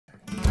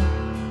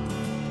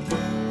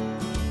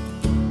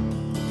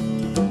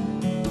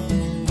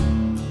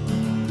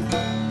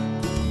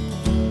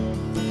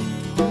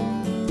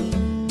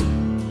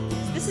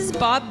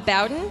Bob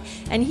Bowdon,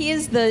 and he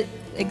is the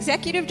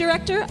executive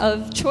director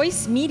of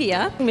Choice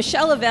Media.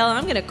 Michelle Lavelle,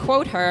 I'm going to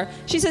quote her.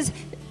 She says,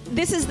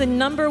 "This is the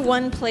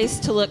 #1 place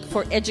to look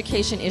for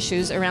education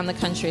issues around the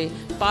country."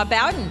 Bob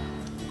Bowdon.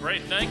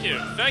 Great, thank you.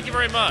 Thank you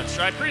very much.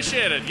 I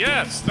appreciate it.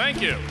 Yes,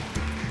 thank you.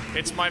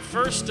 It's my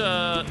first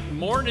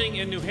morning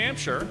in New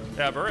Hampshire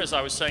ever, as I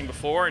was saying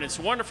before, and it's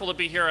wonderful to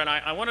be here. And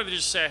I wanted to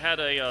just say I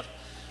had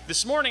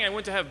this morning I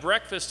went to have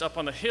breakfast up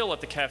on the hill at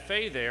the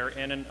cafe there,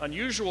 and an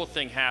unusual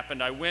thing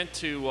happened. I went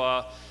to,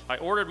 I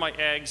ordered my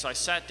eggs, I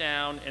sat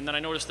down, and then I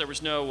noticed there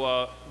was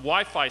no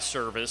Wi-Fi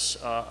service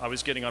I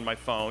was getting on my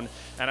phone,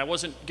 and I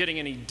wasn't getting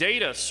any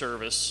data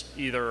service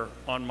either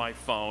on my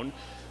phone.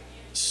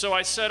 So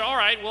I said, all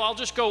right, well, I'll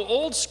just go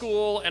old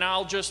school, and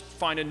I'll just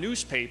find a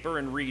newspaper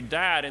and read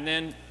that, and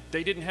then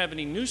they didn't have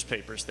any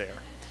newspapers there.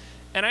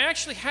 And I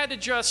actually had to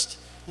just,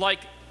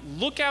 like,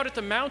 look out at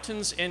the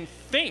mountains and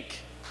think.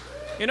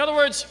 In other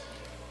words,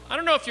 I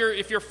don't know if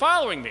you're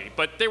following me,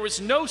 but there was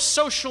no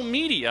social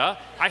media.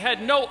 I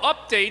had no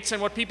updates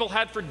on what people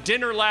had for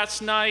dinner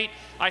last night.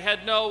 I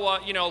had no,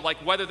 you know, like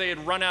whether they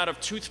had run out of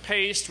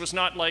toothpaste was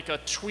not like a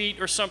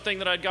tweet or something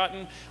that I'd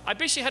gotten. I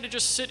basically had to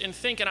just sit and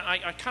think, and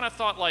I kind of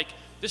thought, like,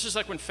 this is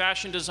like when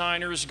fashion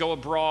designers go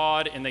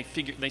abroad and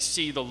they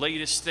see the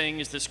latest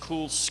thing is this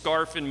cool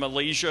scarf in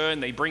Malaysia,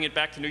 and they bring it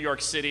back to New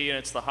York City, and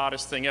it's the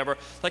hottest thing ever.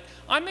 Like,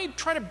 I may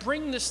try to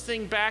bring this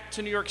thing back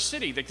to New York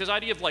City, like this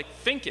idea of like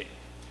thinking,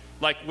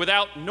 like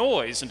without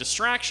noise and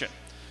distraction.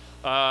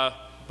 But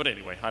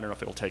anyway, I don't know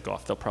if it'll take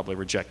off. They'll probably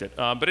reject it.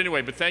 But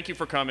anyway, but thank you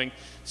for coming.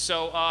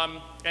 So,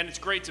 and it's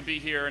great to be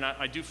here, and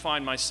I do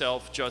find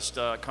myself just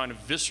kind of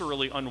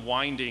viscerally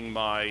unwinding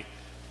my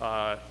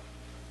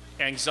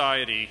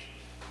anxiety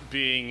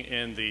being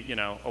in the, you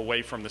know,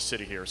 away from the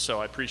city here. So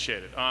I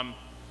appreciate it.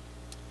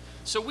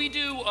 So we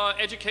do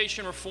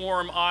education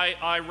reform.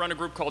 I run a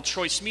group called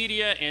Choice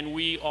Media, and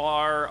we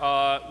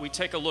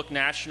take a look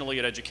nationally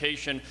at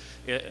education.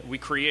 We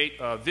create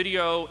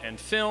video and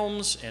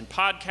films and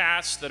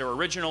podcasts that are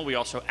original. We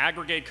also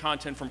aggregate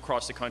content from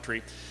across the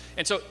country.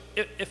 And so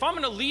if I'm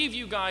going to leave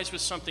you guys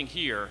with something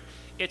here,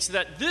 it's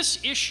that this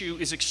issue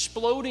is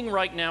exploding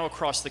right now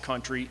across the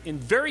country in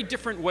very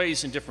different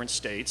ways in different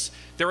states.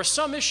 There are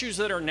some issues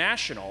that are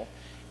national,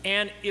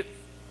 and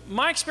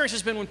my experience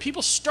has been when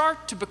people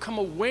start to become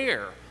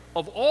aware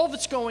of all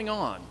that's going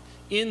on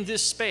in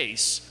this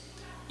space,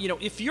 you know,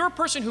 if you're a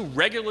person who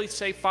regularly,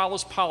 say,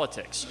 follows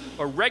politics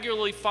or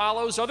regularly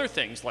follows other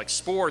things like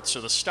sports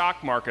or the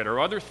stock market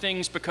or other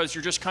things because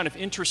you're just kind of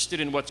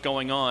interested in what's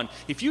going on,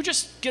 if you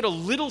just get a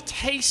little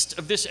taste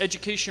of this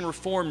education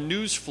reform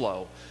news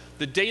flow,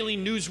 the daily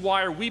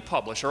newswire we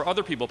publish or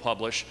other people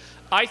publish,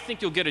 I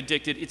think you'll get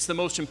addicted. It's the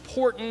most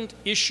important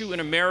issue in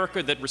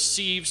America that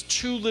receives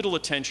too little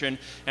attention,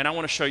 and I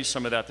want to show you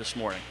some of that this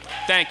morning.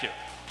 Thank you.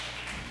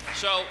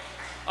 So,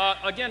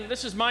 again,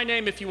 this is my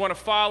name. If you want to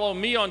follow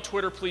me on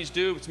Twitter, please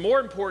do. It's more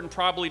important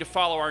probably to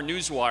follow our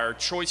newswire,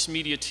 Choice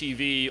Media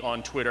TV,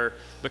 on Twitter,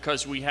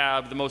 because we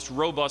have the most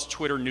robust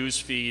Twitter news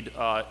feed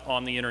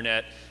on the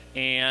internet,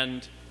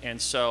 and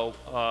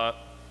so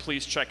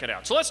please check it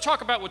out. So let's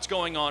talk about what's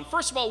going on.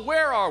 First of all,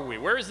 where are we?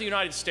 Where is the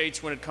United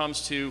States when it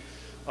comes to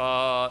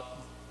our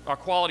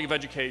quality of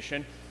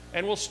education?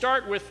 And we'll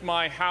start with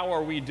my how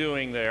are we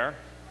doing there.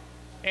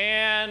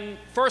 And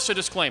first, a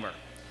disclaimer.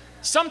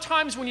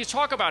 Sometimes when you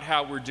talk about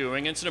how we're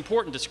doing, and it's an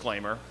important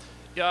disclaimer,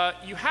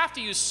 you have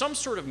to use some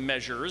sort of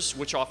measures,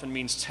 which often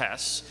means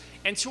tests.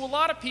 And to a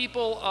lot of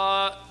people,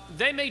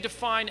 they may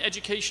define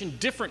education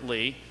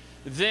differently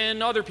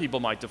than other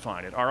people might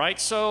define it, all right?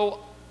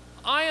 So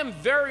I am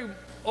very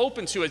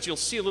open to, as you'll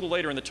see a little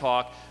later in the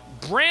talk,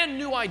 brand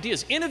new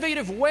ideas,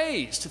 innovative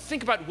ways to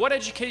think about what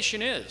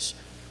education is,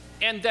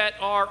 and that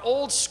our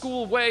old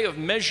school way of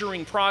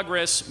measuring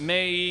progress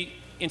may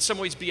in some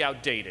ways be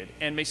outdated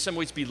and may in some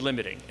ways be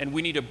limiting, and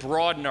we need to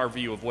broaden our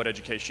view of what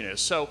education is.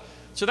 So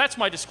that's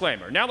my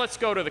disclaimer. Now let's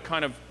go to the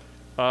kind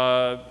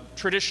of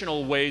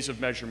traditional ways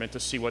of measurement to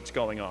see what's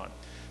going on.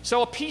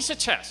 So a PISA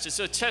test, it's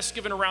a test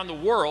given around the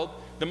world.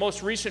 The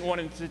most recent one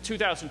in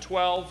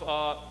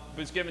 2012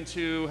 was given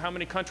to how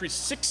many countries?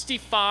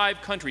 65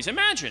 countries.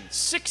 Imagine,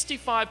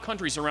 65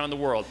 countries around the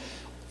world.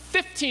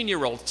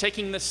 15-year-olds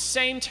taking the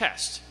same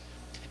test.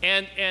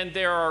 And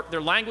there are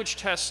language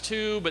tests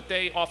too, but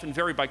they often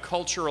vary by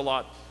culture a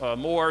lot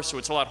more, so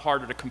it's a lot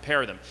harder to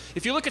compare them.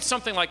 If you look at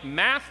something like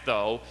math,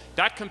 though,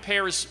 that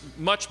compares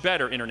much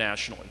better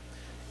internationally.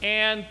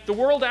 And the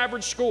world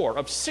average score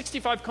of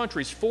 65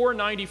 countries,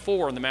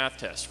 494 on the math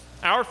test.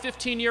 Our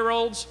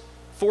 15-year-olds,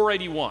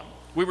 481.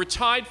 We were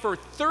tied for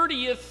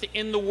 30th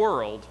in the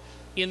world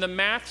in the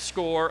math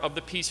score of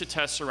the PISA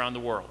tests around the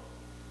world.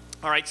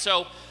 All right,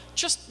 so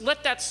just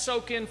let that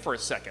soak in for a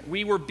second.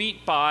 We were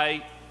beat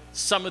by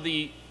some of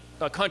the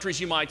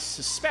countries you might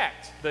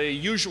suspect, the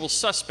usual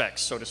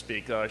suspects, so to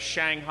speak,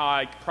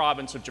 Shanghai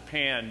province of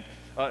Japan,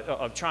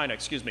 of China,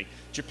 excuse me,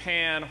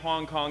 Japan,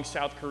 Hong Kong,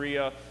 South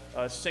Korea,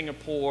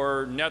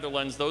 Singapore,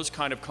 Netherlands, those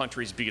kind of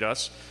countries beat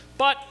us.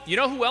 But you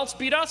know who else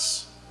beat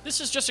us? This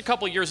is just a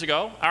couple years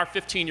ago, our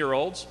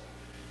 15-year-olds.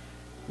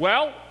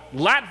 Well,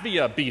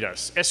 Latvia beat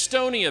us,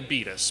 Estonia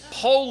beat us,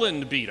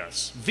 Poland beat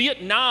us,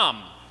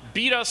 Vietnam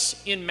beat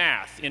us in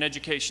math, in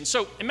education.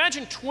 So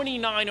imagine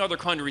 29 other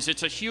countries.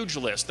 It's a huge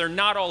list. They're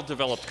not all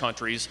developed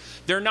countries.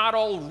 They're not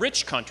all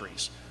rich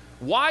countries.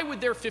 Why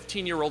would their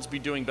 15-year-olds be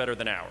doing better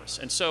than ours?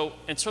 And so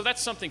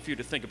that's something for you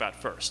to think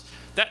about first.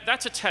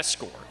 That's a test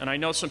score. And I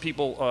know some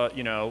people,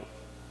 you know,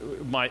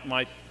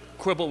 might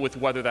quibble with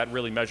whether that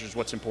really measures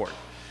what's important.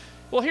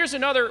 Well, here's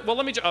another, well,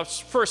 let me,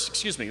 first,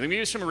 excuse me, let me give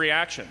you some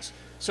reactions.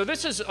 So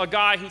this is a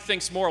guy who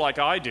thinks more like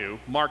I do,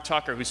 Mark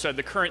Tucker, who said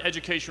the current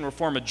education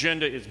reform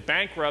agenda is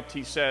bankrupt.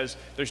 He says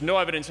there's no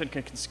evidence it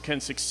can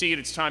succeed.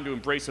 It's time to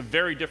embrace a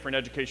very different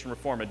education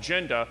reform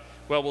agenda.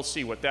 Well, we'll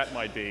see what that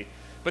might be.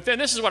 But then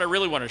this is what I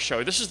really want to show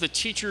you. This is the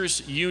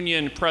Teachers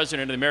Union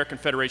president of the American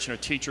Federation of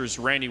Teachers,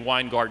 Randy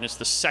Weingarten. It's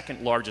the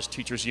second largest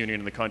teachers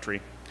union in the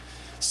country.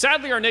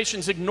 Sadly, our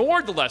nation's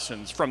ignored the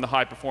lessons from the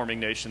high-performing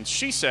nations.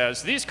 She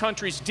says these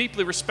countries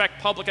deeply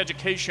respect public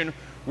education,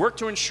 work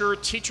to ensure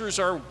teachers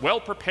are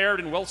well-prepared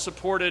and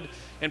well-supported,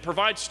 and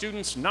provide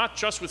students not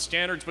just with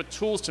standards but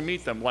tools to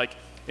meet them, like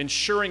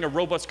ensuring a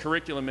robust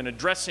curriculum and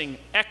addressing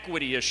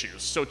equity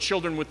issues so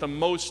children with the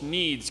most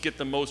needs get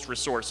the most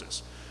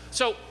resources.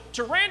 So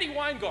to Randy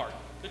Weingarten,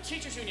 the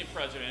Teachers Union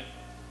president,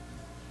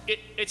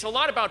 it's a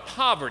lot about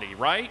poverty,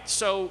 right?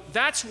 So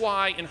that's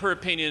why, in her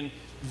opinion,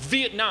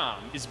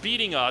 Vietnam is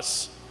beating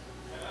us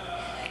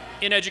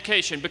in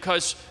education,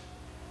 because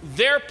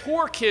their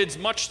poor kids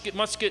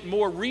must get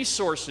more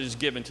resources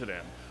given to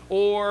them.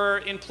 Or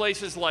in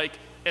places like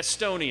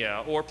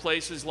Estonia, or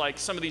places like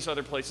some of these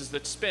other places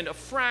that spend a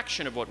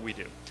fraction of what we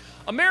do.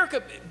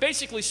 America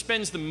basically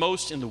spends the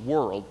most in the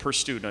world per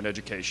student on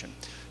education.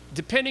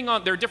 Depending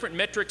on, there are different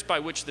metrics by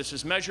which this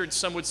is measured.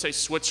 Some would say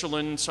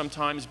Switzerland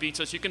sometimes beats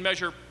us. You can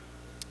measure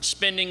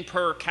spending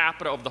per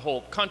capita of the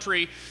whole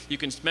country. You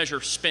can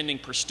measure spending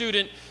per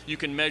student. You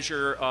can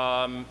measure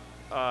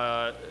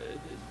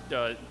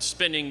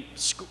spending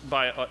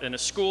in a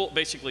school,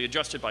 basically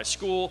adjusted by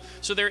school.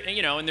 So there,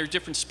 you know, and there are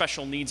different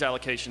special needs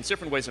allocations,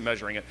 different ways of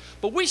measuring it.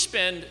 But we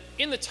spend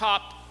in the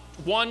top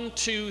 1,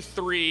 2,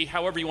 3,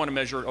 however you want to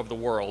measure it, of the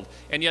world,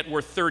 and yet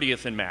we're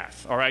 30th in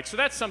math. All right, so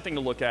that's something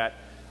to look at.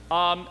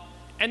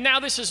 And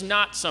now this is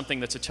not something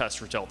that's a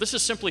test result. This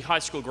is simply high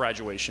school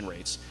graduation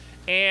rates.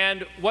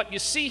 And what you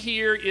see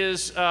here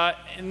is,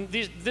 and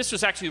this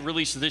was actually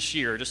released this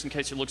year, just in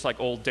case it looks like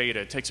old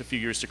data. It takes a few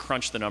years to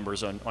crunch the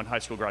numbers on high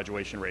school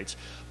graduation rates.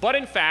 But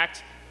in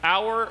fact,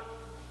 our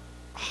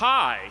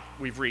high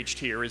we've reached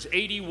here is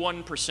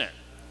 81%.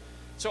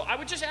 So I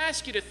would just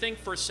ask you to think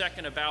for a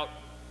second about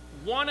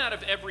 1 out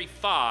of every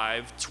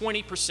 5,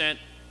 20%,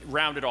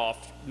 rounded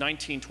off,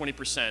 19,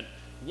 20%,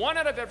 1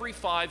 out of every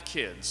 5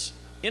 kids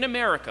in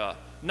America,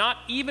 not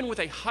even with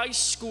a high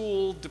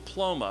school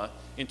diploma,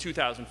 in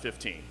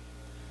 2015.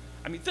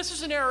 I mean, this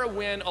is an era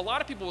when a lot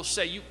of people will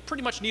say you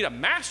pretty much need a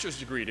master's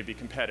degree to be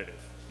competitive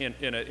in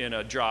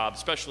a job,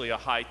 especially a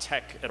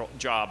high-tech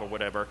job or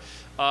whatever.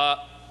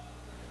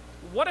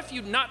 What if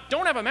you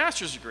don't have a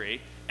master's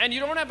degree and you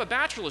don't have a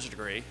bachelor's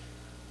degree,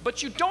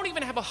 but you don't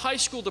even have a high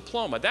school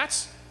diploma?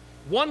 That's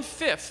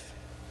 1/5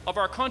 of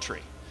our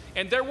country.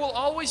 And there will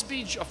always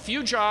be a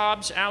few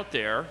jobs out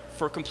there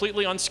for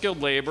completely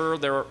unskilled labor.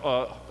 There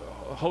are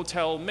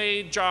hotel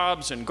maid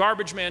jobs and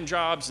garbage man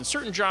jobs and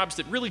certain jobs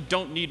that really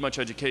don't need much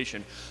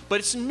education.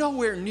 But it's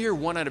nowhere near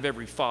 1 out of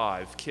every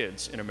 5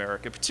 kids in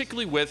America,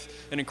 particularly with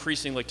an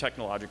increasingly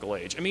technological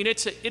age. I mean,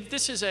 it's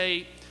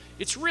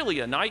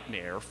really a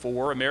nightmare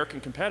for American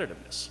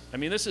competitiveness. I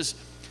mean, this is,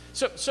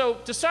 so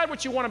decide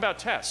what you want about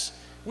tests.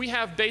 We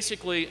have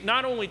basically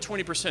not only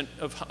 20%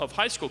 of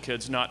high school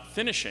kids not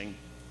finishing,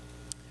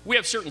 we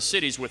have certain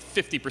cities with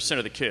 50%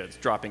 of the kids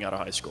dropping out of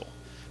high school.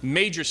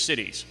 Major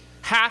cities.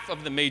 Half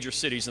of the major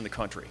cities in the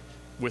country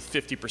with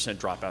 50%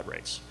 dropout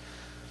rates.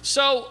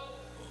 So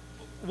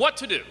what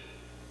to do?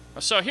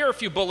 So here are a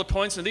few bullet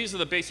points, and these are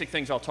the basic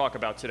things I'll talk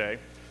about today.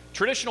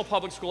 Traditional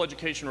public school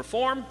education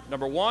reform,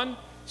 number 1.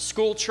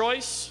 School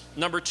choice,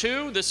 number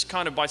 2. This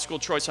kind of by school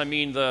choice, I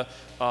mean the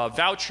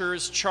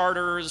vouchers,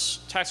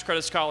 charters, tax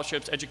credit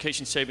scholarships,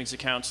 education savings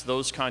accounts,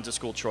 those kinds of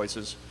school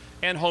choices,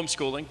 and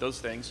homeschooling, those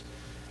things.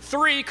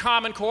 3,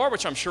 Common Core,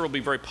 which I'm sure will be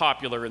very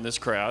popular in this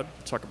crowd.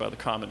 We'll talk about the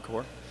Common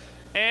Core.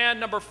 And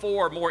number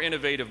 4, more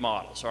innovative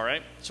models, all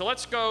right? So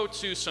let's go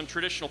to some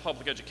traditional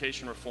public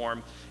education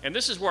reform. And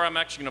this is where I'm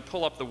actually going to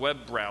pull up the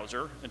web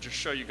browser and just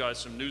show you guys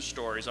some news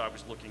stories I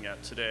was looking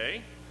at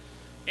today.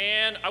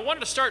 And I wanted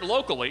to start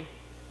locally.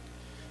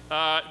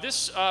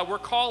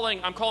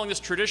 I'm calling this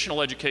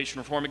traditional education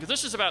reform because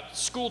this is about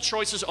school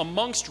choices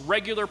amongst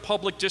regular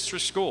public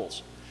district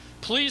schools.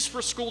 Pleas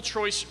for school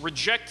choice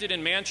rejected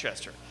in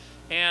Manchester.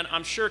 And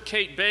I'm sure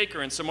Kate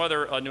Baker and some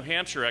other New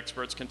Hampshire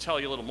experts can tell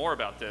you a little more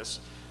about this.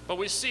 But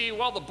we see,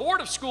 well, the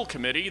Board of School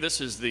Committee, this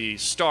is the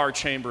star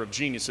chamber of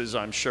geniuses,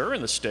 I'm sure,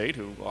 in the state,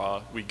 who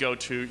we go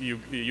to,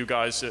 you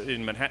guys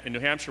in New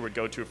Hampshire would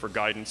go to for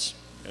guidance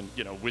and,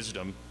 you know,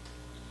 wisdom,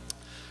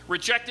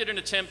 rejected an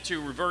attempt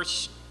to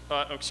reverse,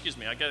 excuse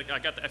me,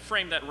 I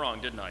framed that wrong,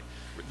 didn't I?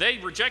 They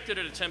rejected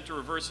an attempt to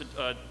reverse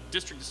a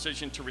district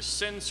decision to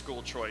rescind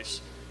school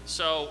choice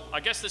So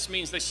I guess this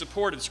means they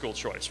supported school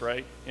choice,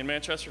 right? In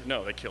Manchester?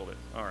 No, they killed it.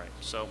 All right.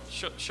 So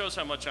shows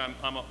how much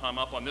I'm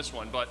up on this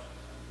one. But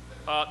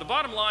the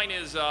bottom line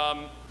is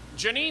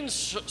Janine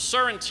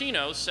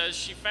Sorrentino says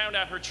she found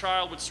out her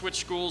child would switch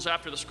schools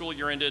after the school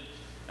year ended.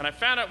 And I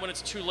found out when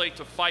it's too late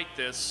to fight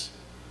this.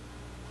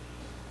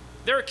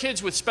 There are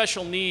kids with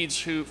special needs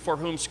for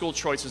whom school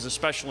choice is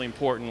especially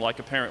important, like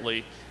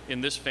apparently in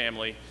this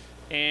family.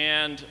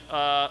 And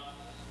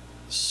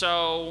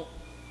so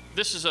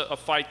this is a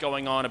fight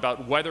going on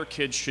about whether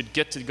kids should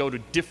get to go to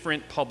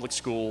different public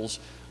schools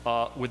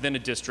within a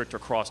district or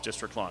cross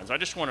district lines. I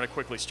just wanted to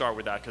quickly start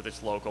with that because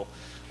it's local.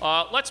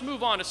 Let's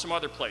move on to some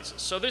other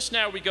places. So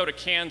now we go to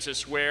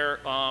Kansas, where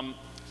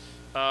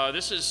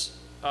this is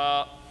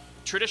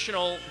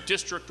traditional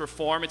district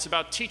reform. It's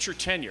about teacher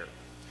tenure.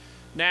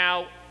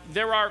 Now,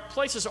 there are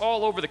places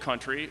all over the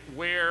country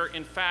where,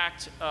 in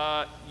fact,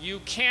 you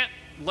can't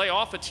lay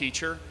off a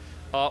teacher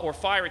or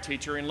fire a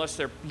teacher unless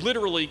they're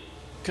literally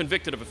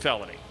convicted of a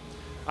felony.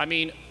 I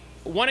mean,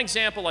 one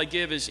example I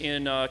give is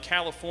in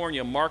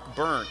California. Mark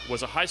Burnt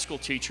was a high school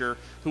teacher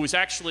who was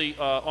actually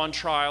on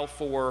trial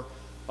for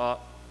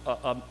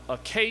a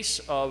case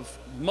of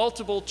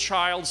multiple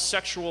child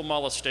sexual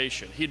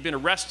molestation. He'd been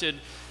arrested.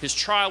 His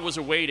trial was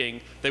awaiting.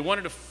 They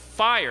wanted to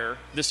fire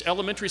this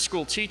elementary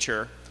school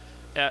teacher.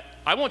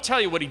 I won't tell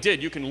you what he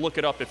did. You can look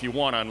it up if you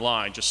want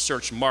online. Just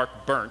search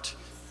Mark Burnt,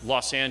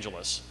 Los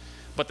Angeles.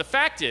 But the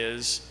fact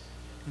is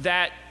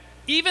that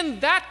even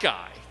that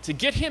guy, to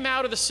get him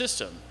out of the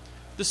system,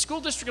 the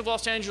school district of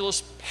Los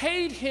Angeles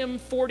paid him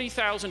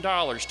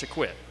 $40,000 to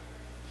quit.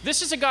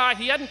 This is a guy,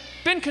 he hadn't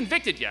been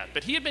convicted yet,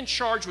 but he had been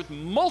charged with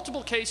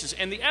multiple cases,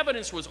 and the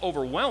evidence was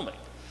overwhelming.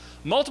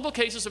 Multiple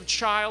cases of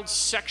child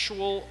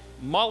sexual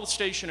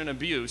molestation and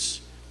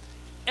abuse.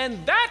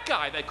 And that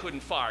guy they couldn't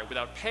fire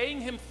without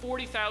paying him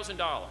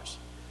 $40,000.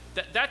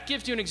 That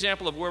gives you an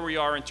example of where we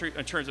are in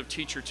terms of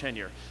teacher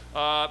tenure.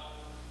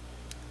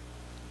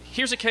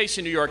 Here's a case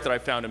in New York that I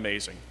found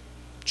amazing.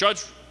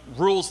 Judge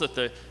rules that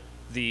the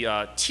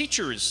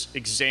teacher's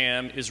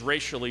exam is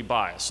racially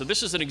biased. So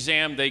this is an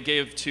exam they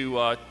gave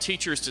to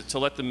teachers to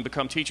let them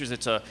become teachers.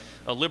 It's a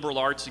liberal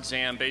arts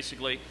exam,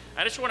 basically.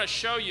 I just want to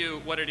show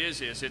you what it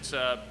is. It's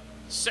the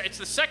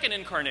second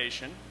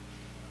incarnation,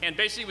 and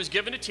basically was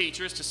given to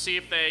teachers to see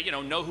if they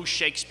know who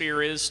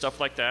Shakespeare is, stuff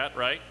like that,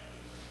 right?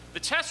 The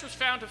test was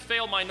found to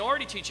fail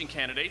minority teaching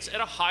candidates at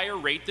a higher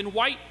rate than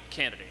white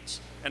candidates.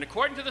 And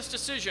according to this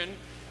decision,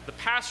 the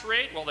pass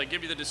rate, well, they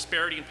give you the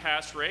disparity in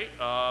pass rate,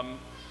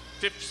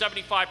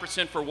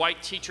 75% for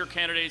white teacher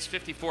candidates,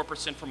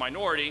 54% for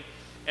minority.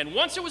 And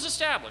once it was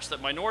established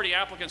that minority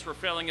applicants were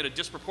failing at a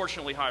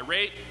disproportionately high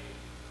rate,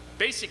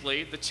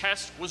 basically the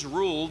test was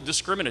ruled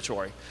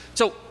discriminatory.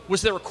 So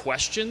was there a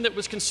question that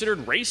was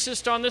considered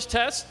racist on this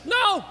test?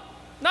 No,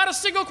 not a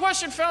single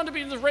question found to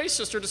be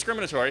racist or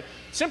discriminatory.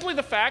 Simply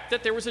the fact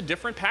that there was a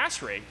different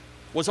pass rate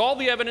was all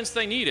the evidence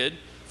they needed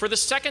for the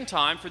second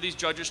time for these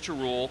judges to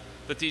rule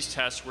that these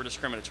tests were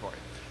discriminatory.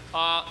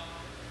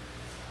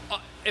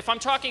 If I'm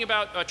talking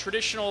about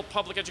traditional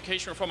public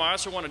education reform, I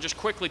also want to just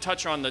quickly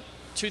touch on the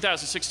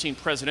 2016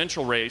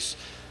 presidential race,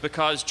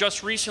 because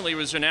just recently it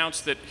was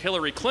announced that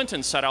Hillary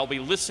Clinton said, "I'll be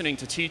listening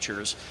to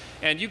teachers."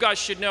 And you guys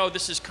should know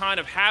this is kind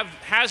of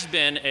has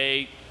been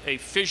a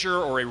fissure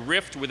or a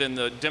rift within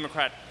the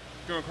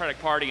Democratic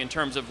Party in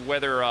terms of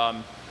whether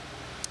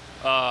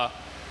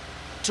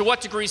to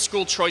what degree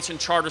school choice in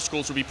charter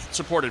schools will be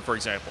supported, for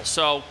example.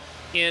 So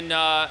in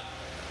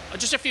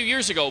just a few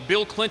years ago,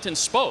 Bill Clinton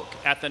spoke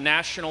at the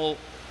National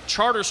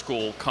Charter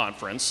School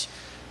Conference.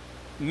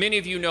 Many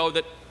of you know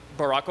that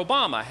Barack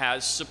Obama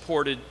has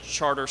supported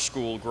charter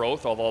school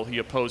growth, although he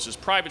opposes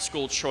private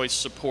school choice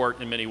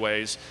support in many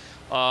ways.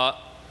 To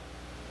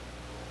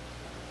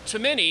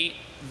many,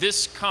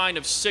 this kind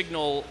of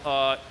signal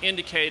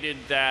indicated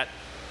that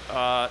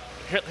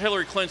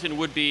Hillary Clinton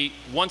would be,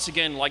 once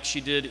again, like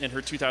she did in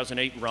her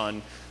 2008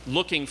 run,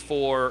 looking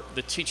for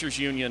the teachers'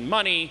 union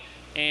money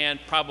and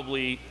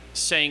probably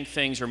saying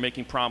things or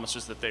making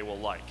promises that they will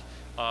like.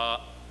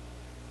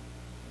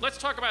 Let's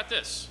talk about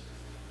this.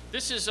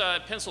 This is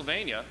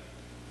Pennsylvania.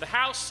 The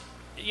House,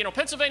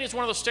 Pennsylvania is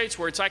one of those states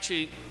where it's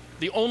actually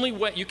the only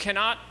way, you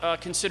cannot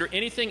consider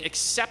anything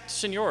except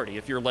seniority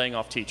if you're laying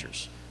off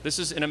teachers. This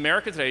is in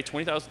America today,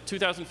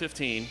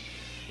 2015.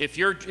 If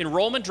your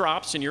enrollment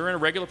drops and you're in a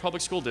regular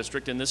public school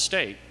district in this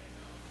state,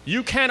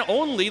 you can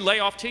only lay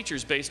off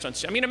teachers based on,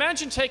 I mean,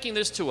 imagine taking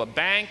this to a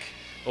bank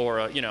or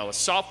a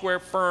software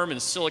firm in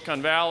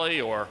Silicon Valley,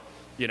 or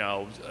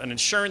an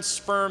insurance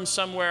firm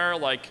somewhere.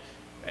 Like,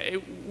 hey,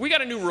 we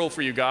got a new rule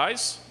for you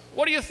guys.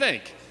 What do you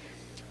think?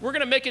 We're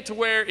going to make it to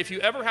where if you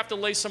ever have to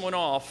lay someone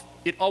off,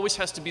 it always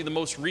has to be the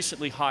most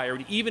recently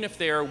hired, even if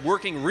they're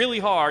working really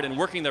hard and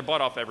working their butt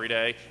off every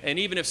day, and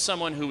even if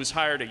someone who was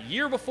hired a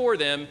year before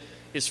them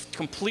is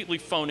completely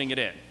phoning it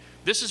in.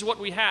 This is what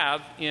we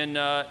have in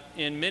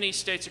many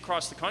states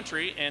across the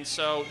country, and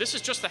so this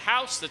is just the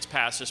House that's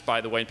passed this,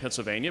 by the way, in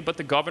Pennsylvania, but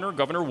the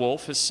Governor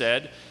Wolf, has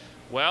said,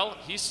 well,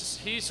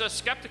 he's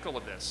skeptical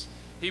of this.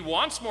 He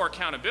wants more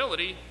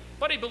accountability,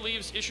 but he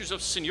believes issues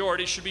of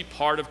seniority should be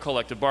part of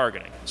collective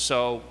bargaining.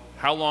 So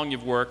how long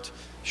you've worked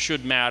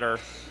should matter,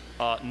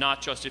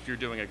 not just if you're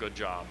doing a good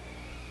job.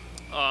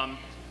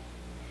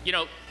 You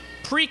know,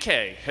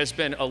 pre-K has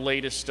been a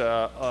latest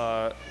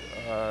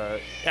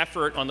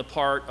effort on the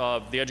part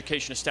of the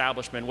education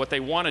establishment. What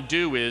they want to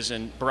do is,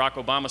 and Barack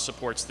Obama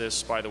supports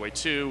this, by the way,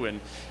 too,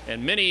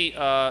 and many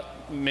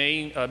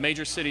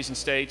major cities and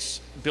states,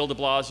 Bill de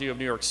Blasio of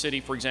New York City,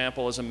 for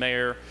example, as a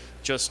mayor,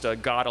 just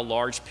got a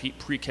large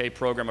pre-K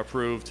program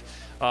approved.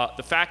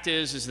 The fact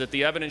is that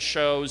the evidence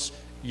shows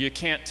you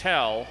can't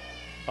tell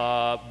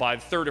by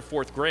the 3rd or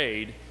 4th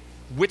grade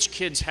which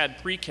kids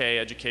had pre-K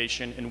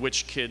education and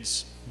which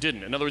kids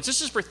didn't. In other words,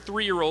 this is for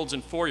 3-year-olds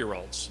and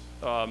 4-year-olds,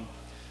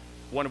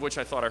 one of which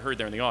I thought I heard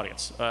there in the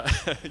audience.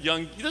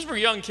 These were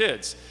young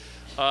kids.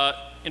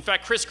 In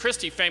fact, Chris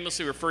Christie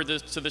famously referred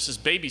to this as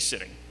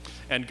babysitting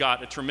and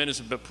got a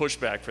tremendous bit of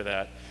pushback for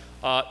that.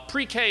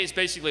 Pre-K is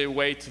basically a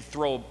way to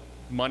throw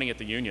money at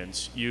the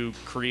unions. You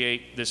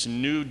create this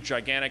new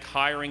gigantic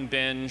hiring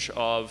binge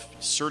of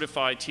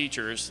certified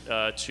teachers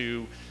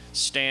to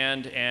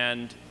stand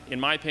and, in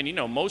my opinion, you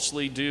know,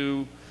 mostly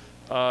do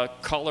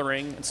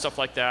coloring and stuff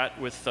like that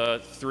with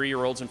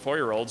 3-year-olds and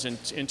 4-year-olds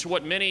into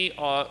what many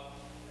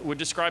would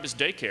describe as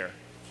daycare.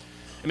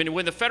 I mean,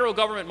 when the federal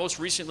government most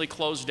recently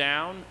closed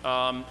down,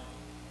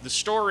 the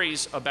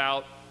stories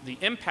about the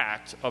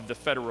impact of the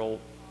federal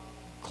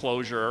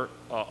closure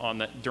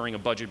during a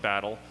budget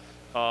battle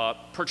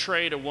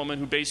portrayed a woman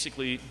who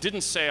basically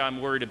didn't say,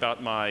 I'm worried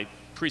about my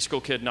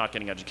preschool kid not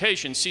getting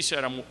education. She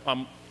said,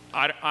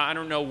 I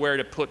don't know where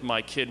to put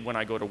my kid when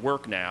I go to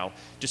work now,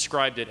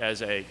 described it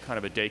as a kind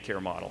of a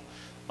daycare model.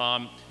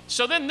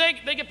 So then they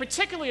get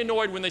particularly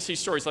annoyed when they see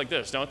stories like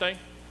this, don't they?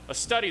 A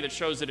study that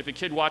shows that if a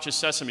kid watches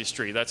Sesame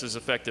Street, that's as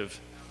effective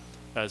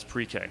as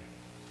pre-K.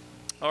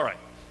 All right,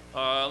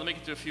 let me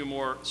get to a few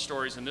more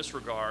stories in this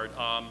regard.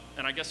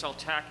 And I guess I'll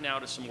tack now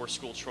to some more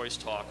school choice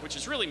talk, which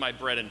is really my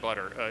bread and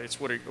butter.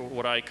 It's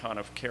what I kind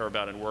of care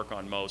about and work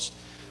on most.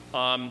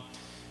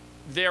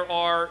 There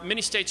are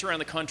many states around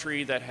the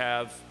country that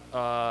have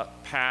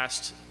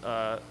passed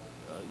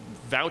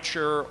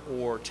voucher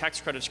or tax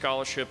credit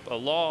scholarship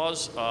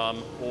laws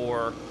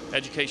or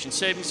education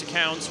savings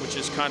accounts, which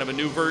is kind of a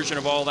new version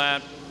of all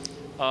that.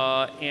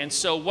 And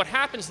so what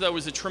happens, though,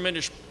 is a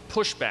tremendous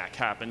pushback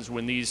happens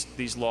when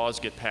these laws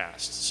get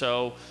passed.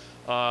 So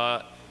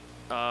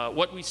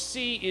what we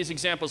see is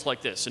examples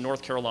like this in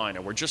North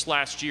Carolina, where just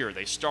last year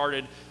they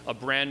started a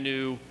brand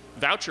new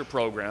voucher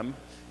program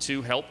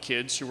to help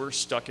kids who were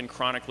stuck in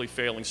chronically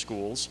failing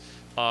schools.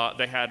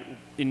 They had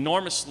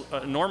enormous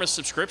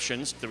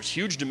subscriptions. There was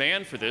huge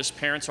demand for this.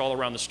 Parents all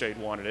around the state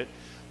wanted it.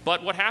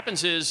 But what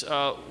happens is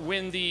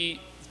when the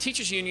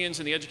teachers' unions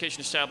and the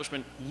education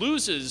establishment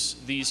loses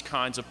these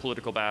kinds of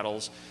political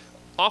battles,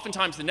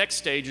 oftentimes the next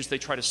stage is they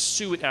try to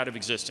sue it out of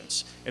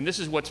existence. And this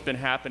is what's been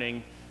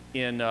happening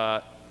in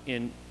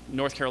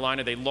North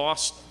Carolina.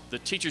 The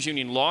teachers'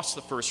 union lost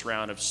the first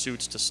round of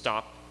suits to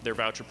stop their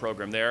voucher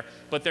program there,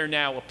 but they're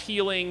now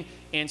appealing,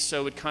 and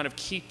so it kind of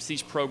keeps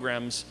these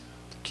programs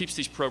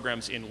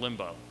in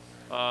limbo.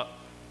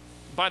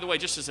 By the way,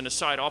 just as an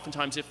aside,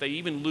 oftentimes if they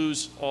even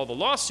lose all the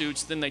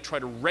lawsuits, then they try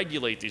to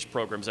regulate these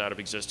programs out of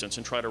existence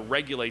and try to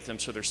regulate them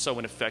so they're so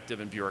ineffective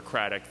and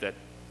bureaucratic that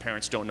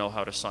parents don't know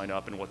how to sign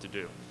up and what to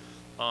do.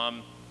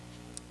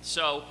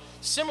 So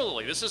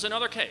similarly, this is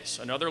another case,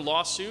 another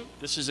lawsuit.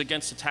 This is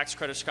against the tax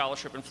credit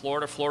scholarship in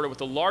Florida. Florida with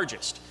the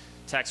largest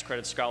tax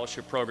credit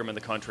scholarship program in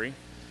the country.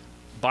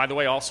 By the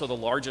way, also the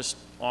largest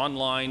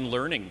online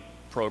learning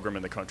program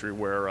in the country,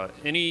 where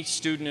any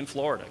student in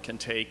Florida can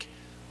take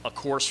a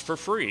course for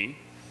free,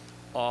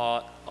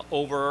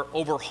 over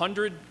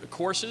 100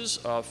 courses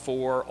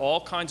for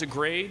all kinds of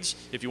grades.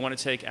 If you want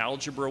to take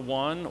Algebra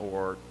 1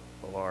 or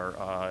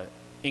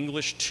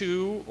English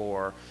 2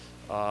 or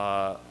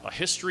a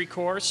history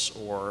course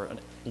or a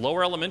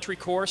lower elementary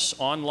course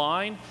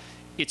online,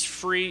 it's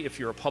free. If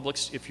you're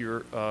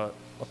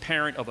a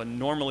parent of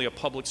normally a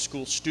public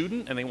school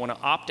student and they want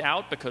to opt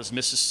out because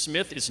Mrs.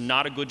 Smith is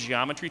not a good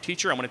geometry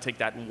teacher, I want to take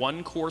that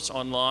one course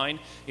online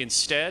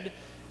instead,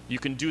 you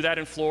can do that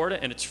in Florida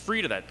and it's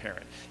free to that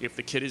parent. If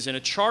the kid is in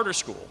a charter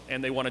school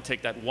and they want to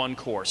take that one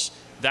course,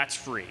 that's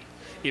free.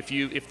 If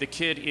the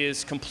kid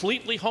is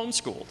completely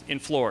homeschooled in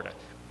Florida,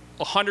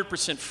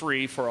 100%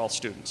 free for all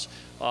students.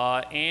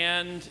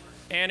 And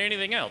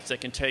anything else. They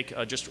can take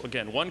just,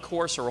 again, one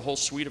course or a whole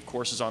suite of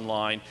courses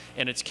online,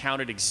 and it's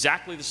counted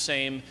exactly the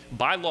same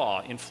by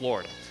law in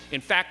Florida.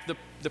 In fact,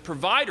 the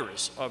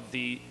providers of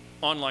the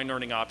online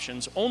learning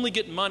options only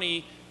get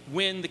money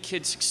when the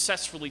kid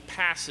successfully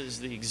passes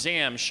the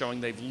exam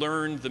showing they've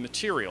learned the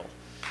material.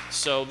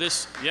 So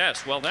this,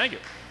 yes, well, thank you.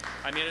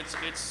 I mean,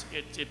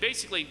 it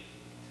basically,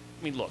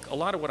 I mean, look, a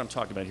lot of what I'm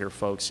talking about here,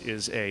 folks,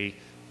 is a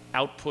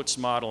outputs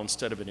model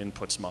instead of an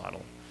inputs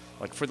model.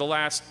 Like for the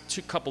last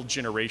couple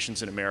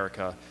generations in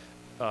America,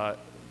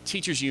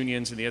 teachers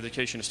unions and the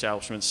education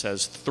establishment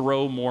says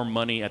throw more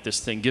money at this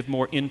thing, give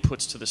more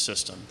inputs to the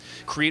system,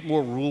 create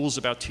more rules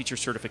about teacher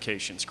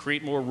certifications,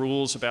 create more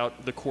rules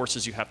about the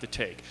courses you have to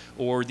take,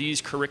 or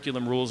these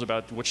curriculum rules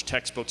about which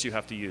textbooks you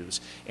have to use.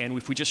 And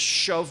if we just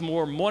shove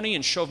more money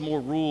and shove more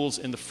rules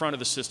in the front of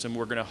the system,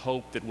 we're going to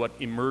hope that what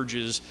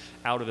emerges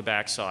out of the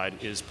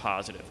backside is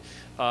positive.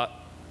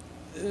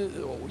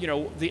 You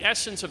know, the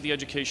essence of the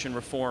education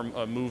reform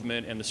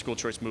movement and the school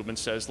choice movement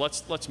says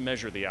let's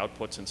measure the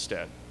outputs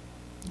instead.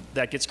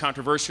 That gets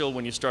controversial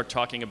when you start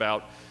talking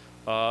about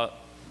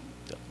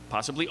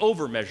possibly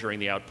over-measuring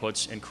the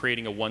outputs and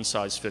creating a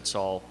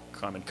one-size-fits-all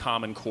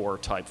common core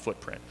type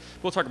footprint.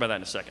 We'll talk about that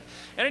in a second.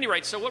 At any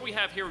rate, so what we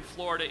have here in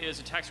Florida is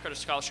a tax credit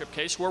scholarship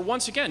case where,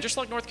 once again, just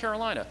like North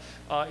Carolina,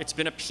 it's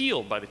been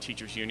appealed by the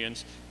teachers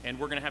unions, and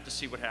we're going to have to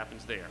see what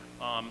happens there.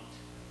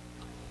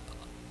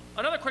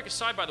 Another quick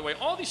aside, by the way,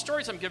 all these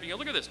stories I'm giving you,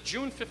 look at this,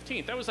 June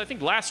 15th, that was, I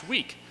think, last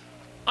week.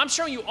 I'm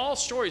showing you all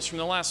stories from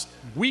the last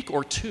week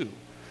or two.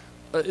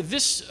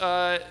 This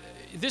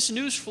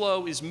news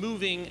flow is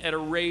moving at a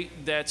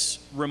rate that's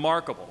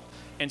remarkable.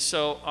 And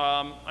so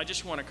I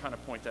just want to kind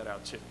of point that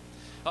out too.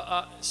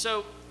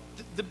 So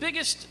the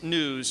biggest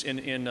news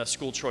in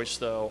school choice,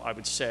 though, I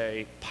would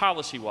say,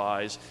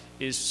 policy-wise,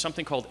 is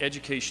something called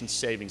education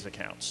savings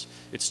accounts.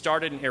 It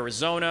started in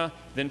Arizona,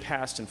 then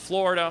passed in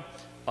Florida,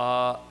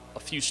 a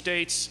few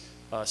states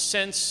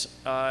since,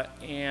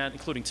 and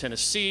including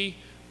Tennessee.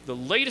 The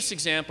latest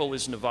example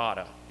is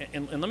Nevada.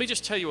 And let me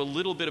just tell you a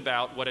little bit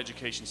about what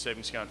education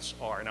savings accounts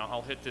are. And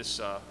I'll hit this.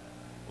 Well,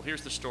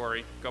 here's the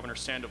story. Governor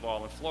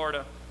Sandoval in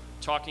Florida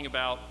talking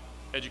about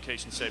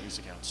education savings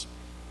accounts.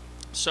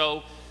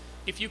 So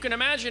if you can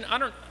imagine,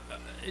 do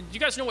you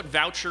guys know what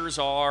vouchers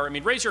are? I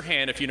mean, raise your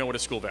hand if you know what a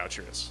school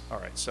voucher is. All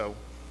right, so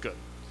good.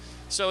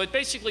 So it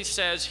basically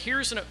says,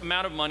 here's an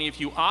amount of money. If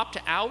you opt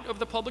out of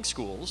the public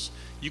schools,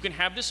 you can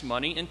have this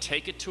money and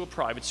take it to a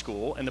private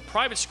school. And the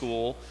private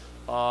school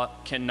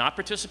cannot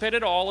participate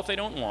at all if they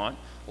don't want,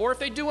 or if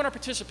they do want to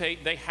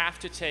participate, they have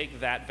to take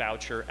that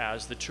voucher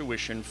as the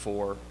tuition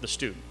for the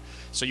student.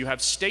 So you have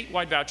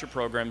statewide voucher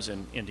programs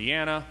in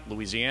Indiana,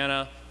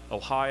 Louisiana,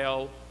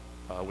 Ohio,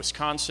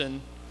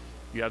 Wisconsin.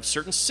 You have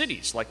certain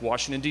cities like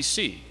Washington,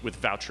 D.C. with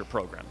voucher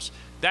programs.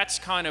 That's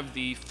kind of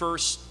the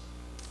first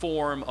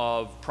form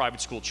of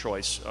private school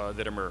choice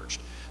that emerged.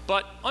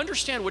 But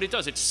understand what it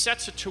does. It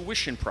sets a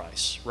tuition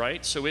price,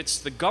 right? So it's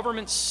the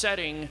government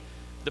setting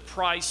the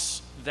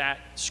price that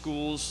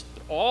schools,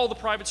 all the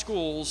private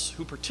schools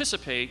who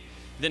participate,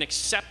 then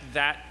accept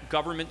that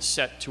government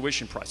set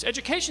tuition price.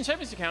 Education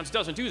savings accounts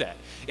doesn't do that.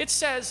 It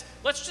says,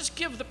 let's just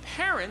give the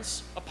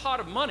parents a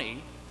pot of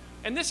money,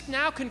 and this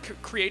now can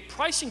create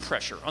pricing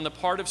pressure on the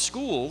part of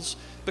schools,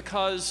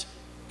 because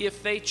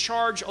if they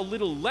charge a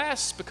little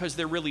less because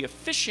they're really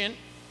efficient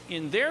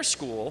in their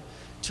school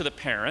to the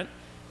parent,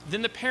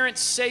 then the parent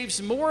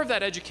saves more of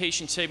that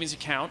education savings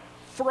account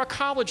for a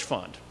college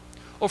fund,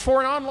 or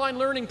for an online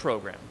learning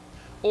program,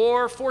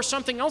 or for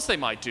something else they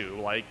might do,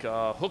 like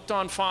Hooked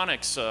on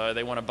Phonics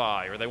they want to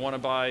buy, or they want to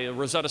buy a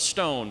Rosetta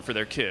Stone for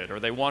their kid, or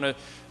they want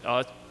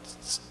to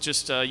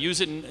just use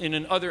it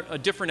in a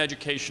different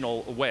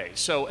educational way.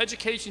 So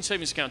education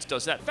savings accounts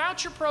does that.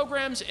 Voucher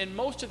programs and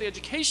most of the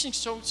education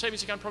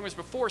savings account programs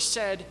before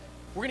said,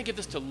 we're going to give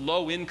this to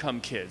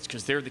low-income kids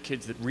because they're the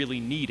kids that really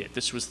need it.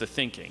 This was the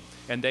thinking.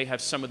 And they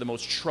have some of the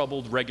most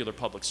troubled regular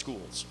public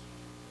schools.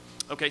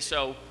 Okay,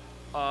 so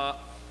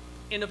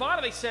in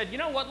Nevada, they said, you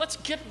know what, let's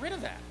get rid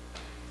of that.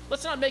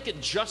 Let's not make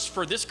it just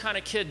for this kind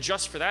of kid,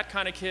 just for that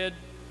kind of kid.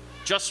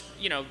 Just,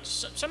 you know,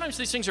 sometimes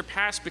these things are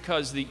passed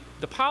because the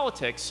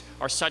politics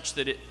are such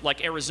that,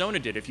 like Arizona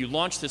did, if you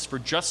launch this for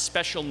just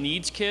special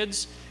needs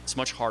kids, it's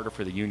much harder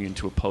for the union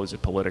to oppose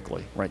it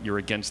politically, right? You're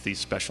against these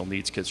special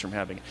needs kids from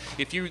having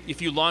it.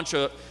 If you launch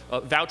a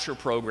voucher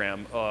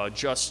program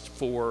just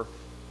for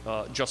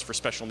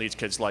special needs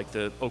kids, like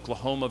the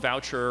Oklahoma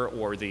voucher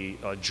or the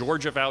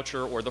Georgia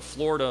voucher or the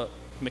Florida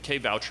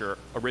McKay voucher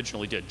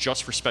originally did,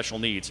 just for special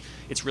needs,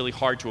 it's really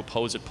hard to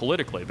oppose it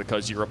politically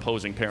because you're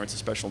opposing parents of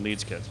special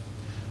needs kids.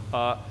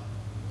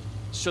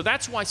 So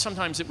that's why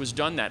sometimes it was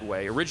done that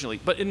way originally.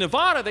 But in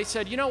Nevada, they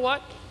said, you know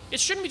what? It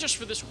shouldn't be just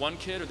for this one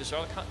kid or this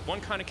other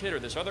one kind of kid or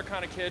this other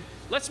kind of kid.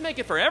 Let's make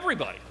it for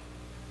everybody.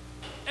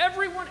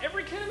 Everyone,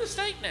 every kid in the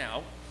state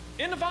now,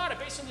 in Nevada,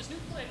 based on this new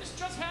plan, this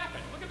just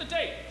happened. Look at the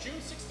date, June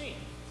 16th.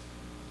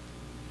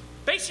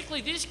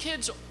 Basically, these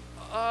kids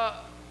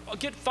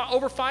get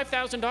over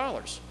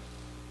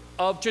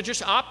 $5,000 to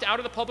just opt out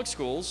of the public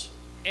schools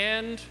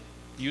and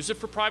use it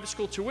for private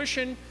school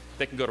tuition.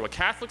 They can go to a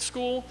Catholic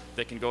school.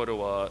 They can go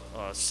to a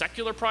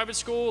secular private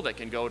school. They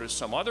can go to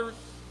some other.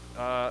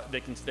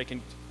 They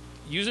can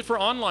use it for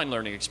online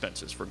learning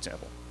expenses, for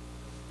example,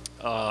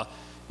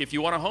 if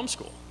you want to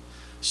homeschool.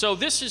 So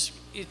this has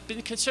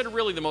been considered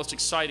really the most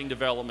exciting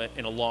development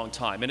in a long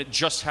time, and it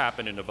just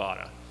happened in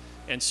Nevada.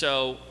 And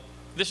so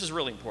this is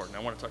really important. I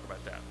want to talk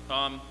about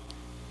that.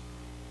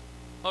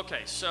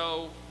 Okay,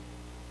 so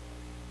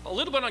a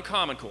little bit on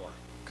Common Core,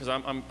 because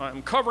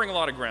I'm covering a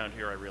lot of ground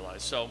here, I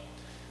realize. So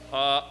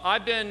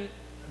I've been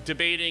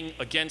debating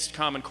against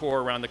Common Core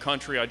around the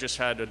country. I just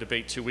had a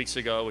debate 2 weeks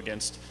ago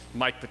against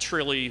Mike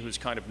Petrilli, who's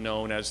kind of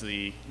known as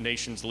the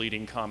nation's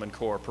leading Common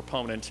Core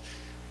proponent.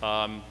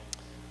 I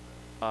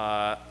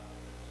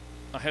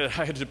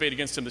had a debate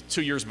against him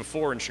 2 years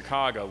before in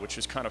Chicago, which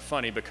was kind of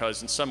funny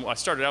because I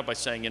started out by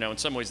saying, in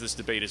some ways this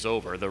debate is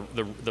over.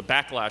 The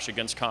backlash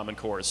against Common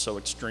Core is so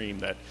extreme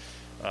that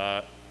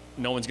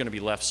no one's going to be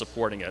left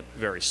supporting it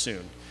very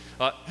soon.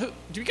 Do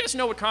you guys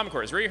know what Common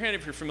Core is? Raise your hand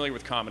if you're familiar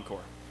with Common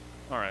Core.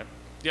 All right.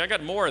 Yeah, I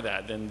got more of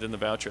that than the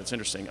voucher. It's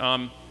interesting.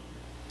 The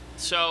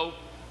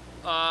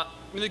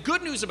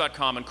good news about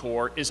Common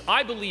Core is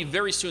I believe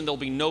very soon there'll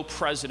be no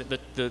president,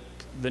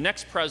 the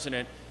next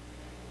president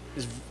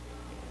is,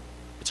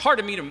 it's hard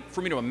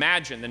for me to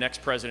imagine the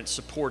next president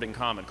supporting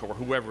Common Core,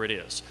 whoever it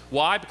is.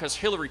 Why? Because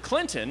Hillary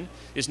Clinton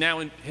is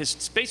now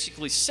has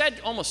basically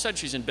almost said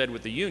she's in bed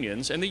with the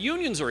unions, and the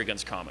unions are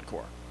against Common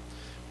Core.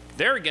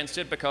 They're against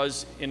it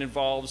because it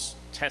involves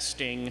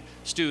testing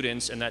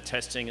students, and that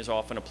testing is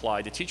often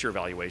applied to teacher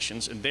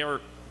evaluations, and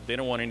they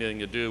don't want anything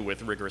to do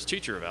with rigorous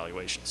teacher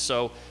evaluations.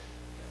 So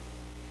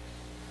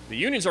the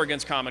unions are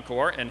against Common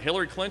Core, and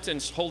Hillary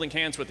Clinton's holding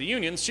hands with the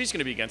unions. She's going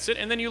to be against it.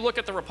 And then you look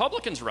at the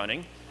Republicans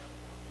running.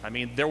 I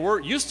mean,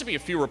 used to be a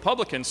few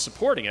Republicans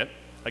supporting it.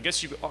 I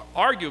guess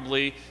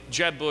arguably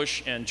Jeb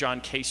Bush and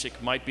John Kasich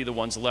might be the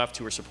ones left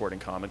who are supporting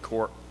Common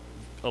Core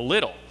a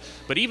little.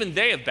 But even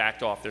they have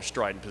backed off their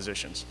strident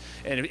positions.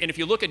 And if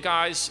you look at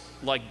guys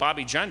like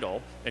Bobby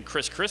Jindal and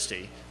Chris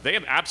Christie, they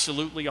have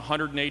absolutely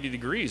 180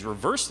 degrees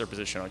reversed their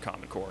position on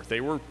Common Core. They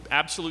were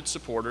absolute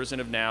supporters and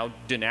have now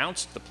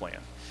denounced the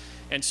plan.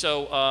 And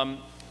so,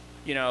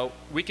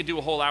 we could do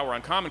a whole hour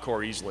on Common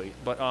Core easily,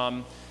 but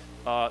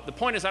the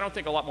point is I don't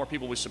think a lot more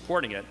people will be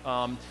supporting it.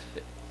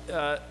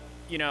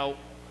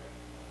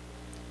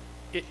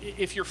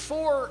 If you're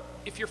for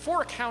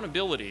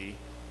accountability,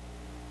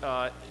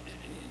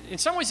 in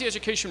some ways the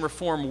education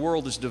reform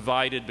world is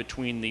divided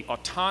between the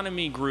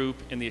autonomy group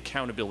and the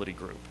accountability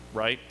group,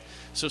 right?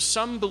 So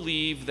some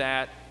believe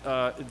that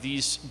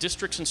these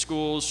districts and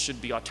schools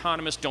should be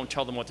autonomous, don't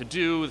tell them what to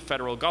do. The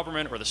federal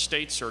government or the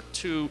states are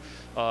too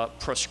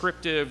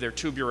prescriptive, they're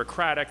too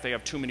bureaucratic, they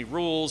have too many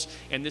rules,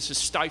 and this is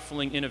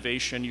stifling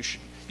innovation.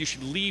 You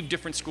should leave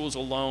different schools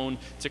alone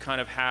to kind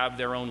of have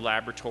their own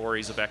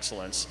laboratories of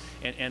excellence.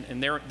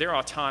 And they're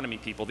autonomy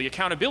people. The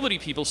accountability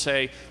people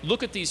say,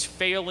 look at these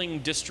failing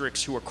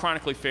districts who are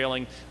chronically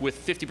failing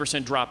with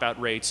 50% dropout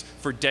rates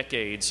for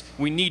decades.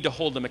 We need to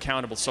hold them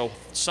accountable, so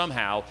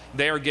somehow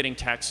they are getting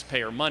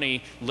taxpayer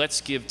money.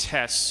 Let's give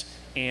tests,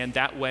 and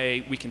that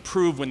way we can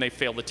prove when they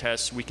fail the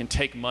tests, we can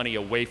take money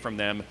away from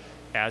them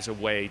as a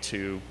way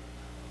to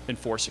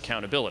enforce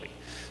accountability.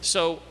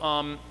 So,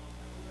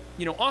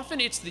 often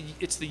it's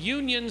the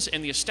unions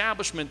and the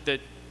establishment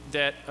that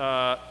they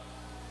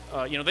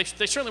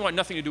certainly want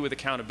nothing to do with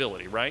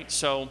accountability, right?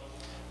 So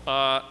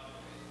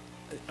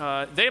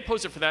they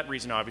oppose it for that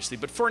reason, obviously.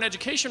 But for an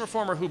education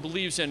reformer who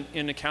believes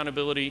in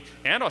accountability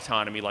and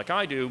autonomy, like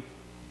I do,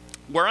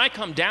 where I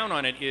come down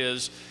on it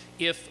is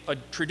if a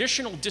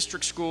traditional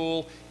district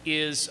school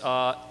is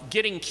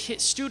getting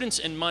students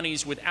and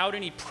monies without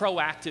any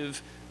proactive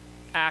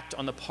act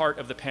on the part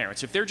of the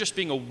parents, if they're just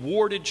being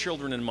awarded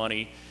children and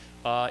money,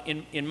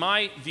 in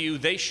my view,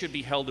 they should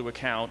be held to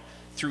account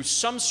through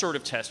some sort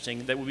of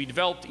testing that would be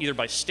developed either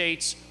by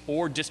states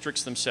or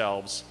districts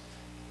themselves,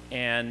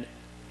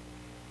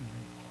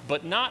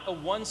 but not a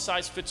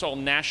one-size-fits-all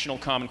national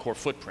Common Core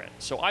footprint.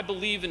 So I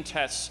believe in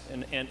tests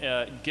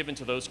given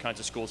to those kinds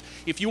of schools.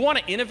 If you want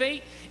to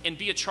innovate and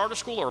be a charter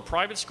school or a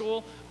private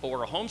school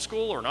or a home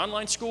school or an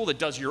online school that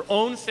does your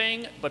own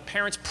thing, but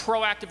parents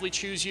proactively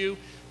choose you,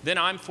 then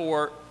I'm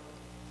for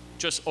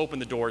just open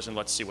the doors and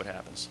let's see what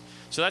happens.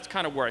 So that's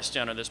kind of where I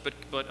stand on this, but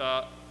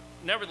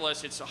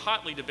nevertheless, it's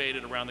hotly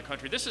debated around the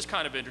country. This is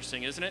kind of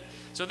interesting, isn't it?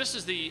 So this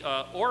is the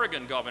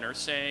Oregon governor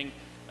saying,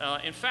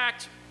 in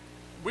fact,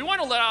 we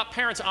want to let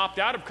parents opt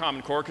out of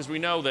Common Core because we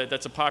know that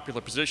that's a popular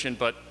position,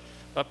 but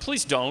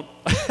please don't.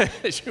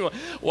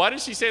 Why did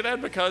she say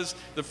that? Because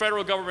the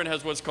federal government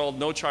has what's called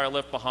No Child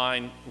Left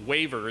Behind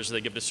waivers they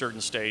give to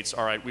certain states.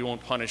 All right, we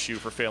won't punish you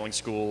for failing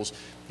schools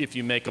if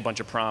you make a bunch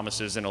of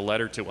promises in a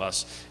letter to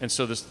us. And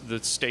so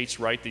the states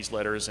write these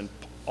letters, and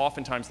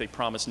oftentimes they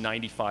promise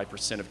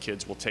 95% of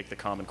kids will take the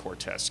Common Core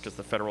test because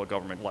the federal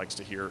government likes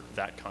to hear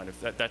that kind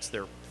of, that's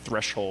their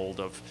threshold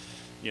of,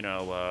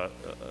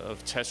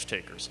 of test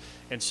takers.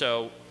 And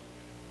so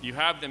you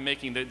have them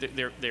making,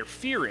 they're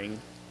fearing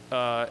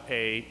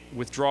a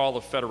withdrawal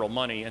of federal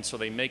money, and so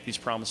they make these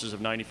promises of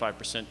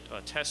 95%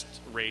 test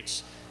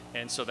rates,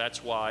 and so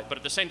that's why. But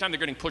at the same time, they're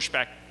getting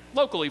pushback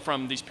locally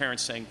from these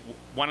parents saying,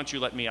 why don't you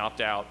let me opt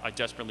out? I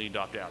desperately need to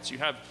opt out. So you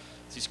have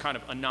these kind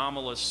of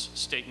anomalous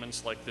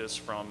statements like this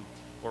from,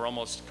 or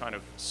almost kind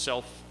of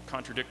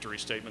self-contradictory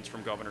statements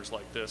from governors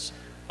like this.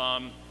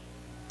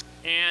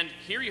 And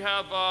here you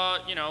have,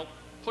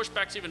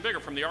 pushback's even bigger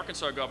from the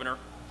Arkansas governor,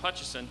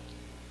 Hutchinson,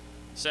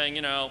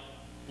 saying,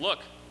 look,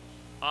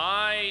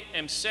 I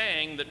am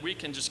saying that we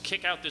can just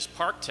kick out this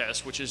PARCC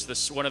test, which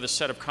is one of the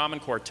set of Common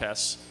Core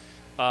tests,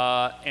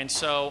 And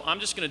so I'm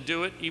just going to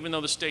do it, even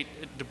though the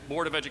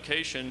Board of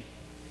Education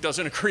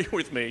doesn't agree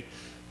with me.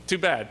 Too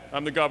bad.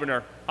 I'm the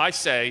governor. I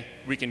say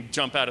we can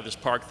jump out of this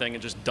park thing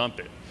and just dump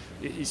it.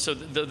 So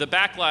the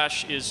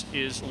backlash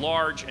is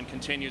large and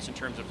continues in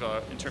terms of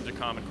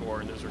Common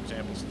Core, and those are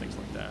examples of things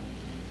like that.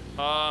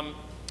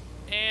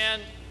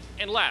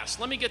 And last,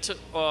 let me get to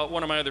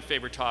one of my other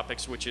favorite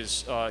topics, which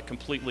is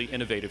completely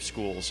innovative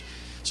schools.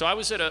 So I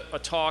was at a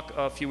talk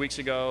a few weeks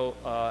ago,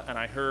 and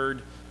I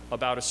heard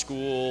about a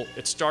school.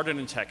 It started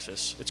in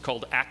Texas. It's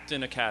called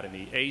Acton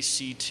Academy,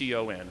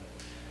 A-C-T-O-N.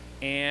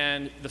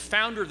 And the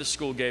founder of the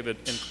school gave a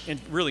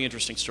really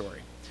interesting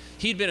story.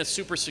 He'd been a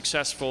super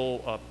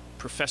successful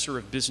professor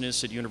of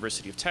business at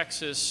University of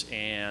Texas,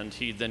 and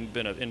he'd then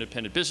been an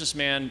independent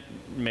businessman,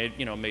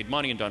 made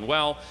money and done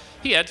well.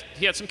 He had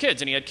some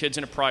kids, and he had kids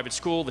in a private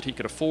school that he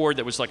could afford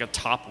that was like a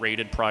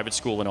top-rated private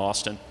school in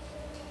Austin.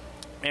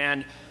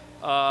 And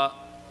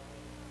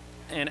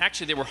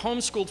actually they were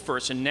homeschooled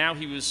first, and now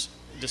he was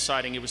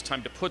deciding it was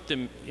time to put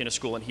them in a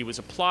school, and he was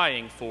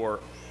applying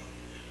for,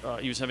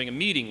 he was having a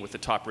meeting with the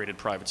top-rated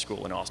private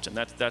school in Austin.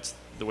 That's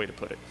the way to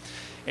put it.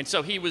 And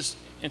so he was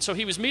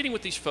meeting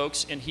with these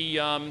folks, and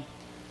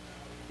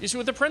he's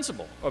with the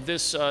principal of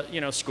this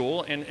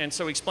school, and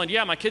so he explained,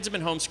 yeah, my kids have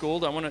been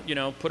homeschooled. I want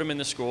to put them in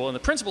this school. And the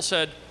principal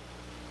said,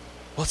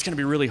 well, it's going to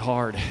be really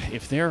hard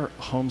if they're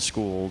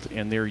homeschooled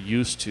and they're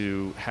used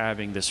to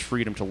having this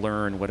freedom to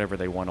learn whatever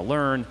they want to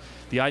learn.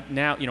 The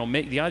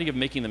idea of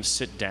making them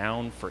sit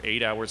down for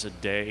 8 hours a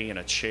day in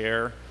a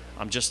chair,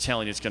 I'm just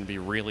telling you, it's going to be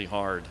really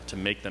hard to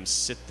make them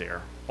sit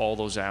there all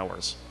those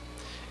hours.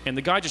 And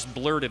the guy just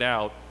blurted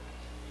out.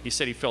 He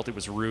said he felt it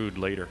was rude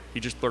later. He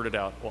just blurted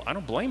out, well, I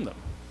don't blame them.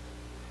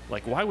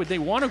 Like, why would they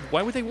want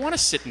to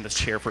sit in this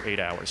chair for 8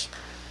 hours?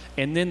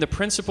 And then the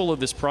principal of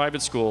this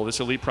private school, this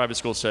elite private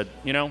school, said,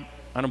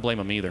 I don't blame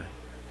him either.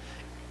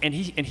 And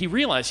he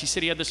realized, he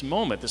said he had this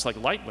moment, this like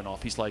light went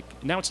off. He's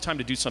like, now it's time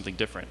to do something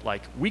different.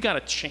 Like, we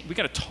got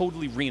to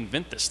totally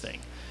reinvent this thing.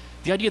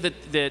 The idea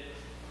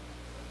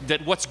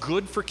that what's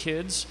good for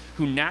kids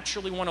who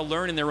naturally want to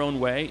learn in their own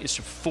way is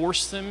to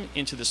force them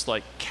into this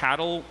like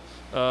cattle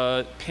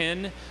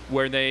pen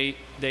where they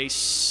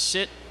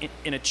sit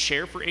in a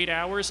chair for 8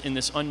 hours in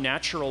this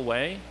unnatural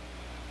way.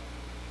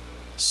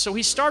 So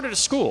he started a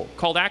school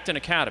called Acton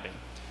Academy.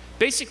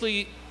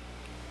 Basically,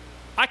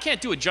 I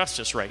can't do it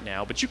justice right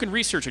now, but you can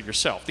research it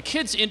yourself. The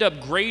kids end up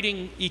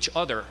grading each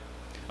other,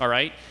 all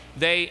right?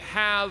 They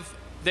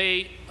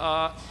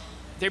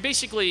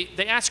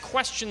ask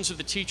questions of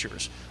the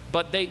teachers,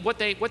 but what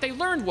they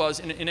learned was,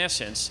 in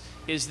essence,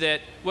 is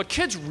that what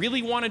kids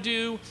really want to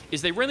do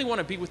is they really want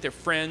to be with their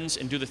friends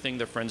and do the thing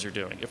their friends are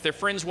doing. If their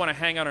friends want to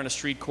hang out on a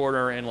street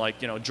corner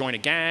and join a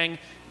gang,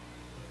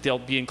 they'll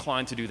be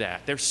inclined to do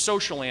that. They're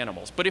social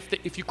animals. But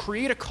if you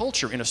create a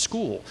culture in a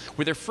school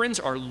where their friends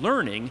are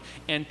learning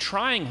and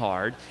trying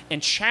hard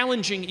and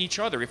challenging each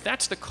other, if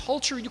that's the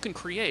culture you can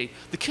create,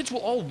 the kids will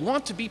all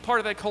want to be part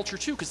of that culture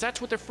too, because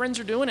that's what their friends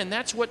are doing and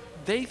that's what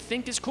they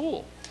think is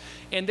cool.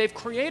 And they've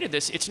created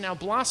this. It's now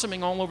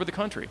blossoming all over the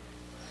country.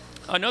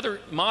 Another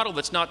model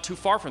that's not too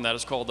far from that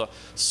is called the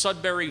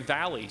Sudbury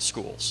Valley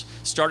Schools.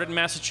 Started in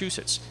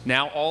Massachusetts,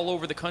 now all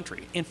over the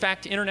country. In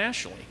fact,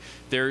 internationally,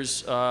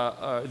 there's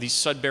these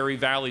Sudbury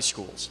Valley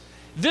Schools.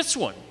 This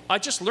one, I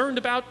just learned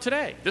about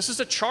today. This is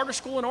a charter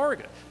school in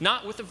Oregon,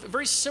 not with a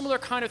very similar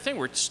kind of thing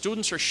where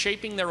students are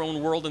shaping their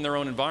own world and their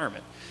own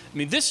environment. I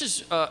mean, this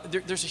is,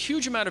 there's a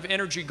huge amount of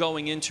energy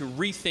going into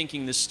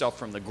rethinking this stuff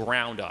from the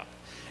ground up.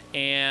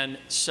 And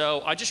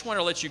so I just want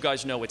to let you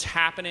guys know it's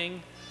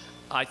happening.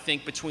 I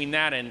think between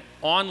that and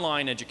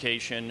online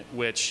education,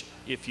 which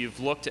if you've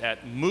looked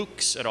at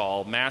MOOCs at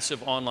all,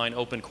 massive online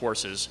open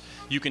courses,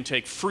 you can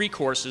take free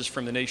courses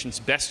from the nation's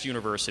best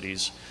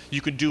universities. You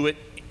can do it,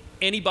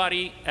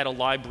 anybody at a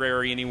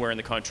library anywhere in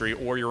the country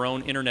or your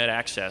own internet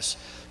access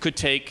could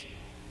take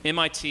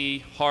MIT,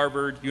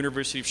 Harvard,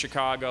 University of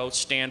Chicago,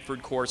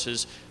 Stanford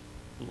courses.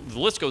 The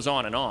list goes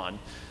on.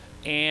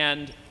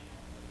 And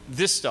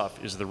this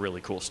stuff is the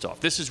really cool stuff.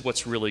 This is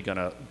what's really going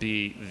to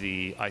be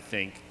the, I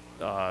think,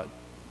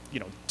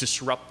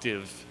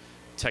 disruptive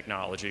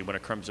technology when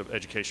it comes to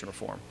education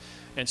reform.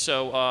 And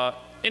so,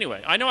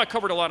 anyway, I know I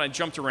covered a lot. I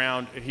jumped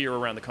around here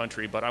around the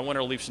country, but I want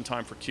to leave some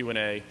time for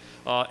Q&A.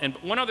 And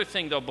one other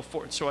thing, though,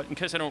 so in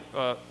case I don't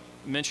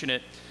mention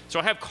it, so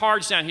I have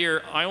cards down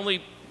here. I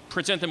only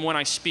present them when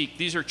I speak.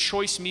 These are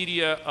choice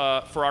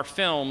media for our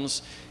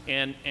films,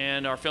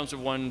 and our films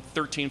have won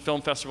 13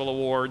 Film Festival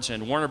Awards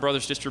and Warner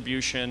Brothers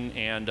distribution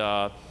and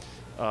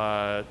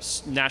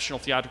national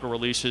theatrical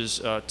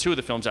releases. Two of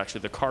the films,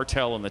 actually, The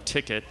Cartel and The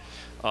Ticket.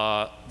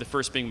 The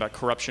first being about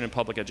corruption in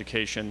public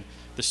education,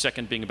 the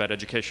second being about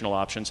educational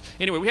options.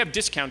 Anyway, we have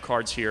discount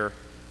cards here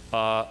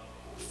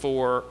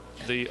for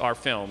our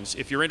films.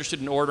 If you're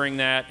interested in ordering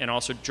that and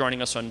also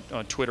joining us on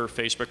Twitter,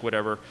 Facebook,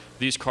 whatever,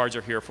 these cards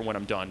are here for when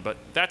I'm done. But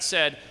that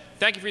said,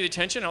 thank you for your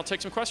attention. I'll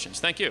take some questions.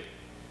 Thank you.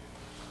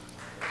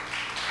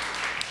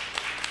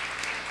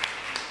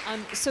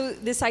 So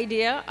this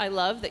idea I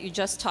love that you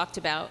just talked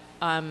about,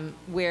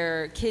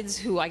 where kids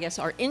who I guess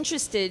are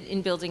interested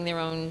in building their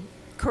own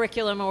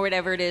curriculum or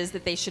whatever it is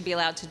that they should be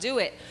allowed to do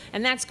it.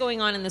 And that's going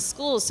on in the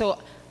schools.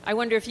 So I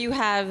wonder if you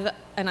have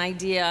an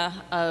idea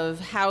of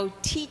how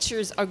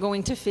teachers are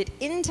going to fit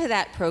into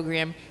that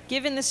program,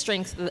 given the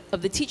strength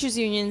of the teachers'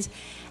 unions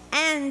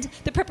and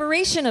the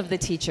preparation of the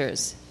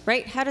teachers,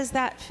 right? How does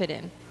that fit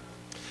in?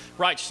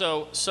 Right,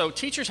 so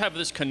teachers have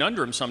this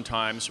conundrum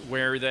sometimes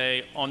where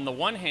they, on the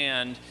one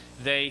hand,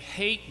 they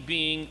hate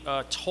being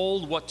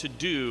told what to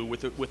do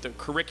with a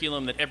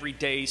curriculum that every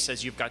day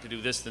says you've got to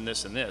do this and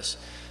this and this,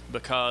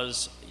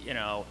 because, you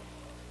know,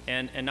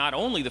 and not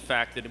only the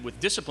fact that with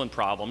discipline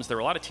problems, there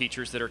are a lot of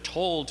teachers that are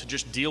told to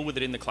just deal with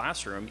it in the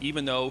classroom,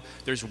 even though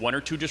there's one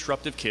or two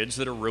disruptive kids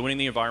that are ruining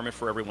the environment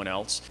for everyone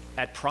else.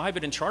 At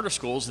private and charter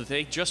schools, that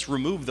they just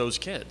remove those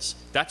kids.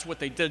 That's what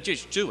they did,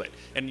 just do it.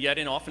 And yet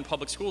in often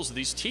public schools,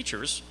 these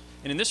teachers,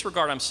 and in this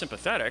regard I'm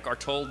sympathetic, are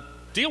told,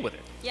 deal with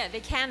it. Yeah, they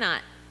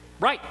cannot.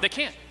 Right, they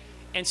can't.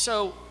 And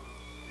so,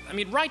 I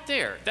mean, right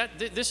there,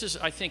 this is,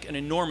 I think, an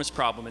enormous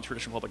problem in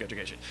traditional public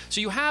education. So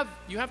you have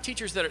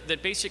teachers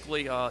that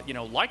basically, you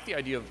know, like the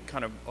idea of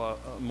kind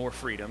of more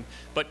freedom,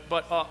 but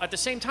at the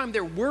same time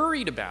they're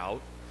worried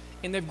about,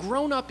 and they've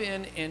grown up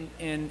in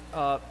and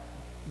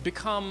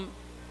become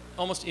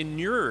almost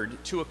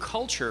inured to a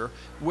culture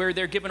where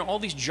they're given all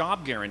these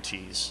job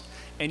guarantees,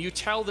 and you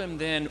tell them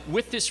then,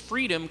 with this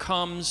freedom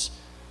comes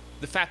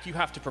the fact you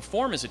have to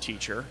perform as a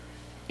teacher.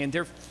 And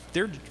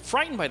they're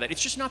frightened by that.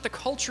 It's just not the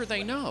culture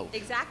they know.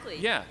 Exactly.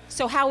 Yeah.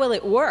 So how will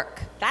it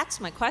work? That's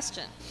my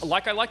question.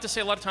 Like I like to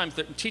say a lot of times,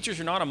 that teachers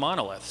are not a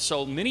monolith.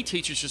 So many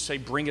teachers just say,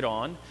 bring it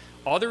on.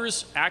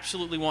 Others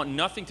absolutely want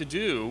nothing to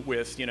do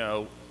with, you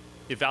know,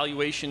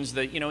 evaluations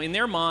that, you know, in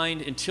their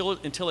mind, until a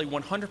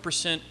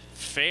 100%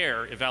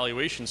 fair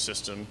evaluation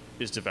system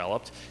is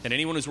developed, and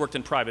anyone who's worked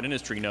in private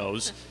industry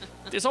knows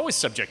there's always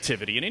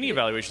subjectivity in any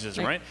evaluation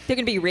system, right? They're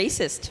going to be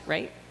racist,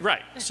 right?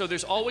 Right. So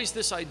there's always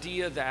this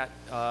idea that,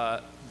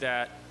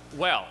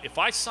 well, if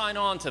I sign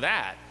on to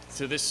that,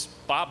 to this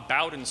Bob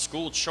Bowdon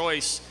school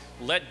choice,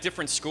 let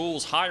different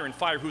schools hire and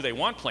fire who they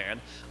want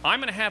plan, I'm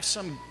going to have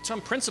some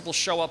principal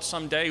show up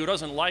someday who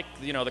doesn't like,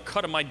 you know, the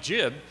cut of my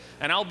jib,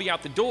 and I'll be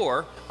out the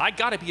door. I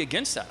got to be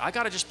against that. I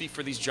got to just be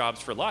for these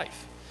jobs for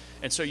life.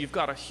 And so you've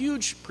got a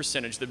huge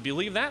percentage that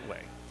believe that way.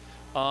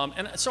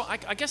 And so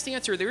I guess the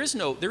answer, there is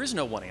no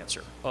one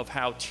answer of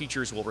how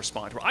teachers will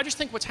respond. I just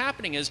think what's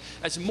happening is,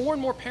 as more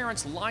and more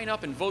parents line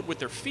up and vote with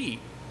their feet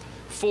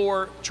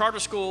for charter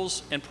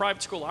schools and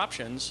private school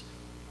options,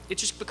 it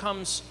just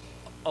becomes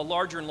a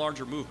larger and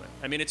larger movement.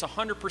 I mean, it's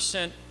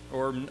 100%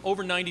 or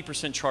over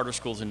 90% charter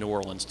schools in New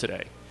Orleans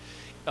today.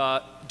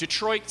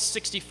 Detroit,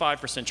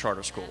 65%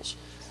 charter schools.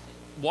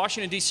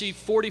 Washington, D.C.,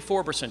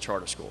 44%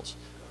 charter schools.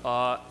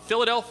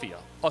 Philadelphia,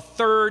 a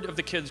third of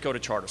the kids go to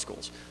charter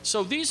schools.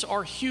 So these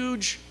are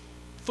huge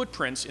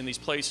footprints in these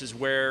places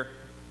where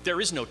there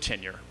is no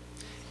tenure.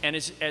 And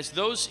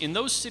in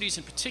those cities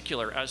in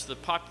particular, as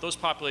those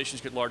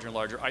populations get larger and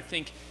larger, I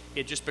think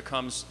it just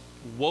becomes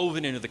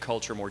woven into the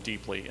culture more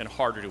deeply and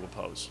harder to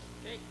oppose.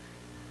 Okay.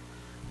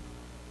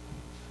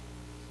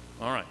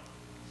 All right.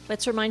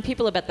 Let's remind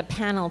people about the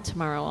panel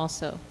tomorrow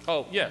also.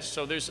 Oh, yes.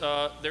 So there's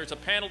a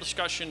panel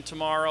discussion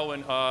tomorrow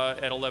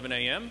at 11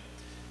 a.m.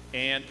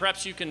 And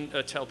perhaps you can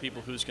tell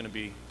people who's going to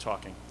be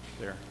talking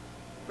there.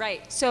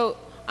 Right. So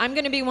I'm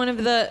going to be one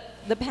of the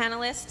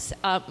panelists.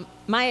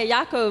 Maya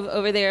Yaakov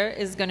over there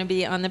is going to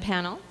be on the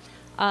panel.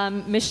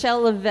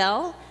 Michelle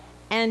Lavelle.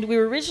 And we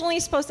were originally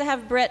supposed to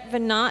have Brett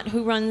Venat,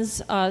 who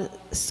runs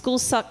School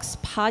Sucks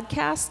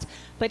podcast,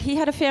 but he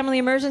had a family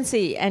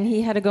emergency and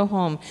he had to go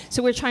home.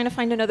 So we're trying to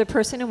find another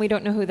person, and we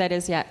don't know who that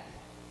is yet.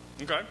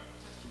 Okay.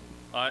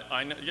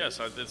 I know, yes,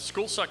 the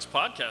School Sucks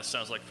podcast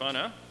sounds like fun,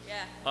 huh?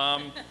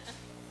 Yeah.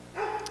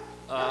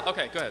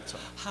 Okay, go ahead.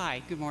 Sorry.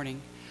 Hi, good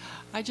morning.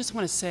 I just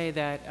want to say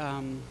that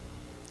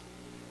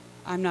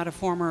I'm not a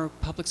former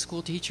public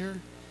school teacher,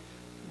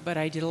 but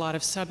I did a lot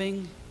of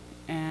subbing,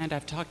 and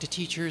I've talked to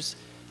teachers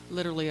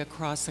literally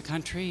across the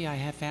country. I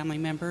have family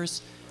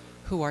members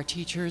who are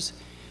teachers,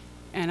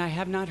 and I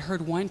have not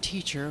heard one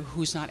teacher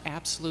who's not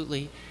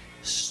absolutely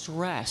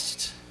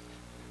stressed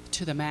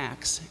to the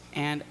max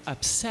and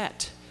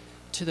upset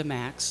to the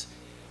max.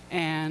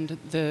 And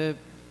the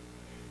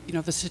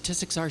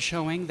statistics are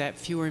showing that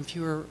fewer and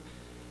fewer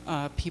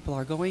people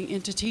are going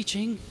into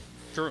teaching.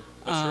 True.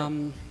 That's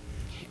true.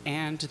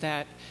 And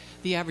that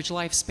the average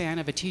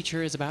lifespan of a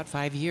teacher is about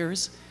 5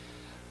 years.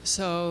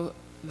 So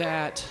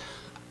that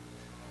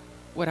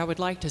what I would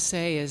like to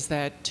say is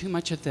that too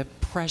much of the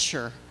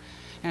pressure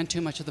and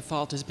too much of the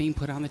fault is being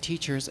put on the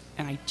teachers,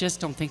 and I just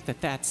don't think that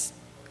that's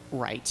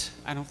right.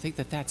 I don't think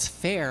that that's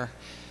fair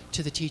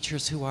to the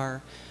teachers who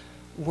are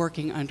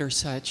working under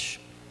such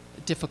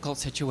difficult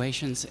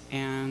situations,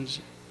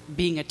 and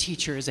being a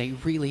teacher is a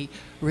really,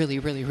 really,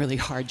 really, really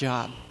hard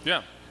job.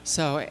 Yeah.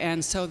 So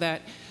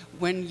that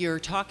when you're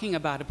talking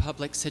about a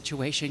public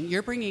situation,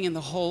 you're bringing in the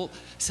whole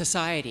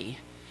society,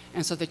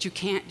 and so that you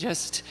can't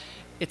just,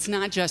 it's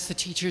not just the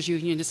teachers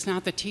union, it's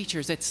not the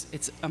teachers,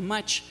 it's a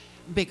much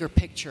bigger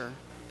picture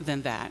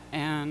than that.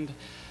 And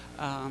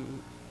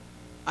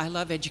I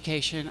love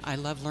education, I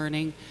love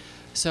learning,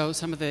 So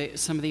some of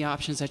the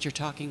options that you're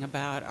talking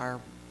about are,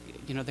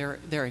 you know,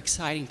 they're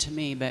exciting to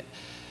me, but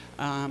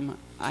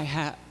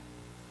I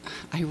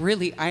am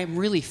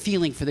really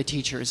feeling for the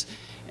teachers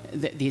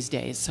these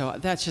days. So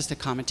that's just a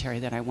commentary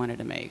that I wanted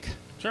to make.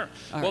 Sure.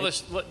 Well,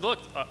 look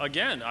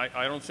again.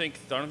 I don't think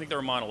they're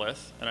a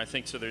monolith, and I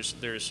think so.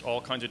 There's all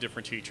kinds of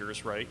different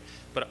teachers, right?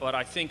 But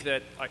I think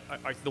that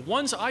the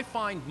ones I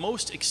find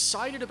most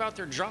excited about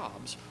their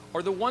jobs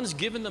are the ones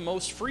given the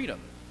most freedom,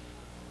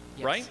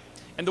 Yes. right?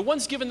 And the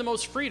ones given the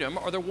most freedom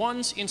are the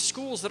ones in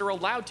schools that are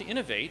allowed to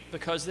innovate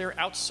because they're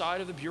outside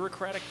of the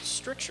bureaucratic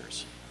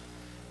strictures.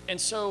 And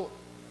so,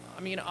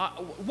 I mean,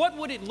 what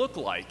would it look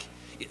like?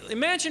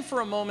 Imagine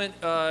for a moment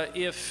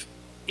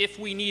if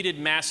we needed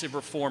massive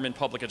reform in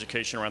public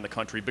education around the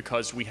country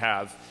because we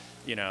have,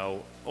 you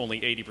know,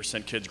 only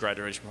 80% kids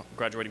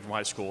graduating from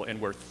high school and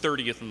we're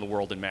 30th in the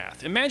world in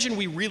math. Imagine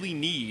we really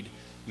need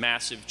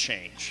massive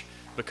change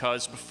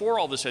because before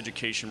all this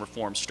education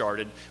reform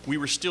started, we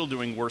were still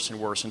doing worse and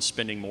worse and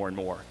spending more and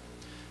more.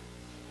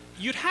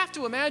 You'd have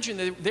to imagine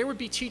that there would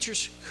be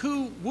teachers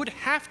who would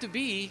have to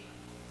be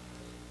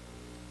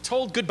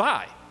told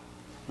goodbye,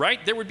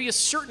 right? There would be a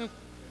certain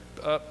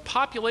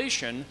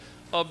population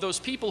of those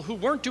people who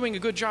weren't doing a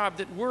good job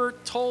that were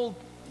told,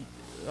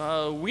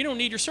 we don't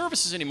need your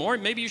services anymore,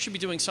 maybe you should be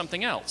doing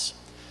something else.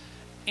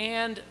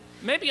 And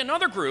maybe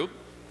another group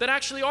that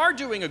actually are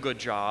doing a good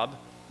job,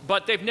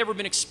 but they've never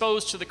been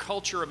exposed to the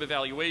culture of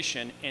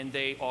evaluation and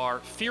they are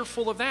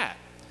fearful of that.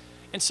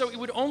 And so it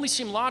would only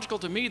seem logical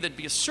to me there'd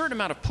be a certain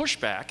amount of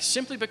pushback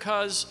simply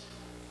because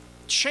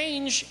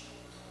change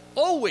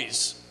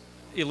always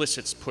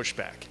elicits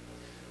pushback.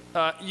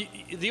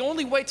 The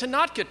only way to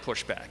not get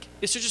pushback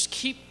is to just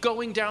keep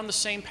going down the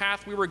same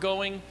path we were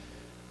going,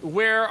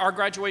 where our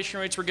graduation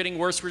rates were getting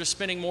worse, we're just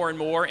spending more and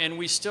more, and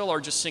we still are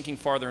just sinking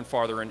farther and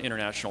farther in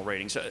international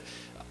ratings.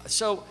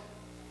 So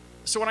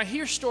when I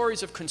hear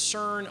stories of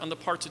concern on the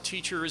parts of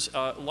teachers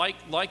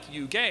like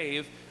you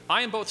gave,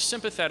 I am both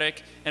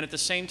sympathetic and at the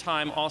same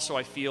time also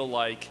I feel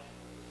like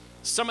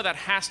some of that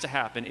has to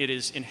happen. It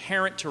is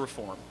inherent to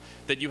reform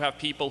that you have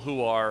people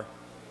who are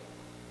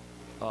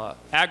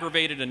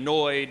aggravated,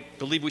 annoyed,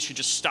 believe we should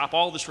just stop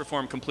all this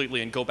reform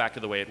completely and go back to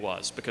the way it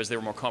was because they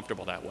were more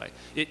comfortable that way.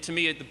 To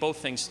me, both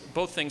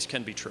things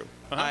can be true.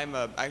 I'm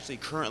actually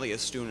currently a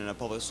student in a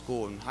public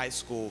school in high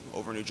school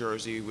over in New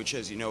Jersey, which,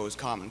 as you know, is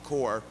Common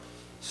Core.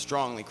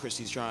 Strongly,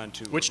 Christie's trying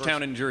to. Which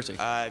town in New Jersey?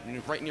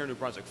 Right near New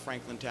Brunswick,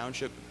 Franklin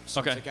Township,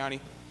 Somerset County.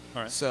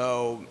 All right.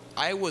 So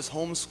I was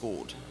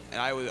homeschooled, and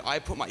I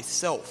put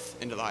myself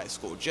into the high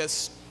school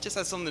just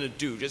as something to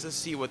do, just to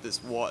see what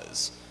this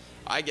was.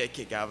 I get a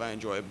kick out of it, I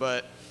enjoy it,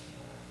 but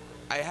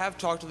I have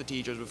talked to the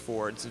teachers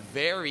before. It's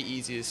very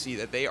easy to see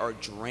that they are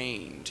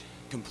drained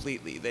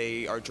completely.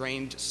 They are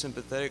drained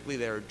sympathetically,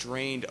 they are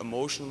drained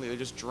emotionally, they're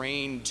just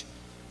drained,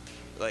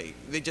 like,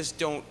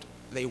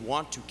 they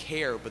want to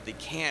care, but they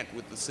can't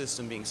with the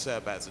system being set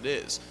up as it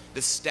is.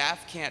 The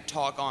staff can't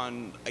talk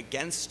on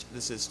against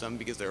the system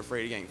because they're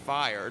afraid of getting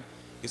fired,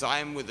 because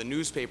I'm with the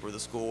newspaper of the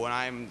school, and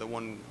I'm the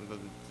one, the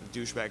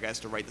douchebag has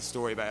to write the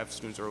story about if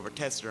students are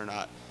over-tested or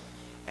not.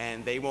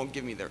 And they won't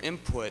give me their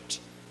input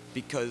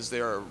because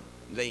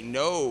they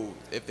know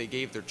if they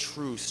gave their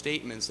true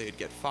statements, they'd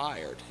get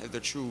fired, their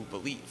true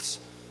beliefs.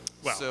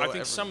 Well, so I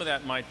think some of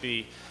that might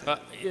be,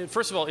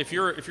 first of all, if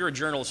you're a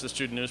journalist at a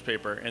student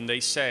newspaper and they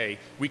say,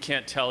 we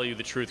can't tell you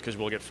the truth because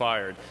we'll get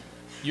fired,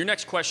 your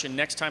next question,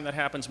 next time that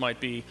happens might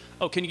be,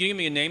 oh, can you give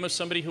me a name of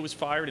somebody who was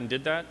fired and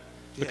did that?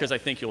 Because I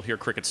think you'll hear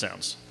cricket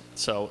sounds.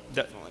 So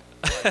Definitely.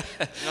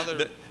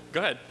 Go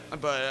ahead.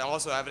 But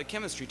also I have a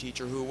chemistry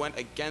teacher who went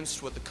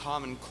against what the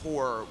Common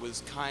Core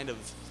was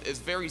is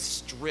very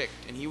strict,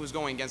 and he was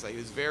going against that. He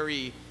was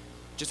very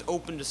just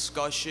open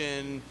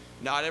discussion,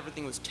 not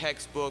everything was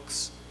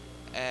textbooks,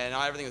 and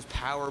not everything was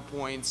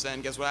PowerPoints,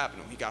 and guess what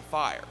happened? He got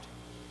fired.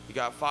 He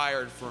got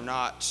fired for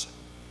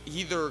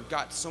he either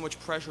got so much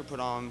pressure put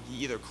on him,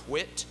 he either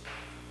quit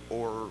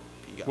or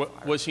he got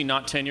fired. Was he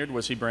not tenured?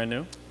 Was he brand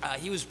new?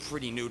 He was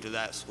pretty new to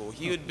that school.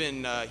 He had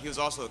been, he was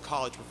also a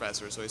college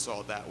professor, so he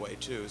saw it that way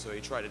too. So he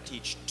tried to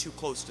teach too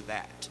close to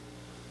that.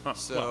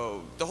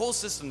 The whole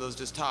system was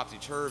just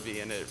topsy-turvy,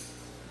 and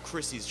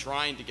Christie's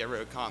trying to get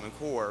rid of Common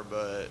Core,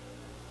 but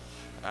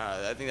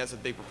I think that's a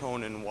big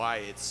proponent in why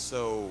it's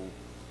so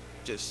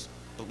just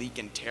bleak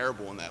and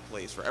terrible in that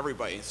place for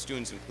everybody,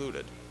 students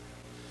included.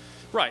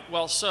 Right.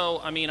 Well,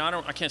 so I mean,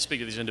 I can't speak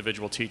to these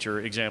individual teacher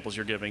examples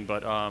you're giving,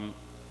 but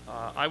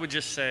I would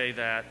just say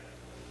that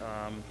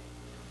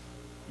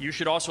you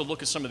should also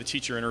look at some of the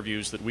teacher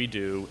interviews that we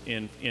do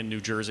in New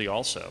Jersey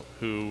also,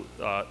 who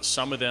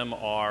some of them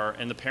are,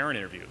 and the parent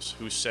interviews,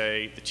 who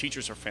say the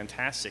teachers are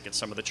fantastic at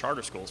some of the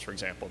charter schools, for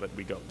example,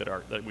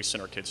 that we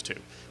send our kids to.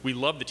 We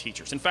love the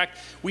teachers. In fact,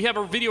 we have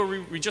a video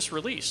we just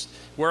released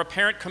where a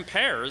parent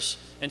compares,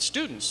 and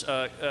students,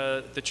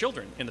 the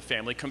children in the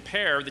family,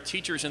 compare the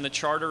teachers in the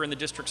charter and the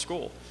district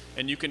school.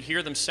 And you can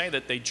hear them say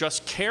that they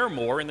just care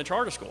more in the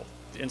charter school.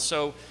 And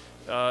so,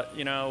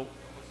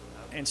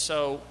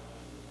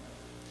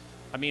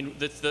 I mean,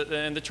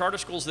 and the charter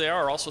schools there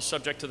are also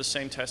subject to the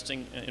same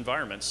testing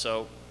environments.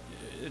 So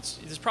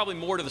there's probably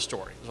more to the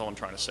story, is all I'm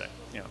trying to say.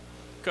 Yeah.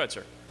 Go ahead,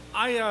 sir.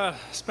 I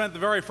spent the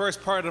very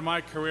first part of my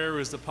career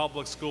as a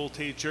public school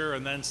teacher,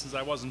 and then since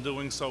I wasn't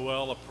doing so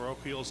well, a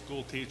parochial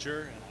school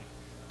teacher, and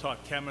I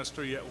taught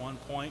chemistry at one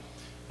point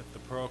at the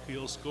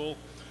parochial school.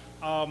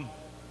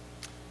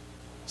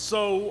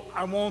 So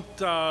I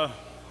won't,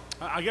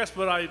 I guess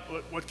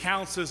what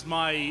counts is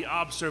my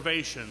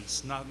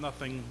observations,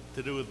 nothing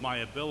to do with my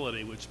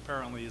ability, which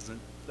apparently isn't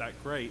that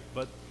great.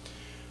 But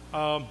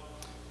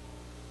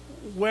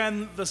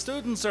when the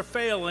students are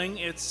failing,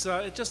 it's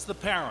just the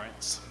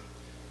parents.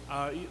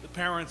 The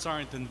parents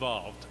aren't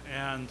involved.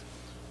 And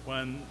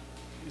when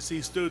you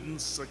see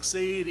students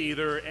succeed,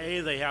 either A,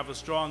 they have a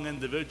strong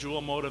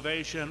individual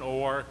motivation,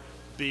 or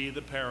B,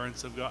 the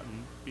parents have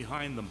gotten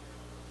behind them.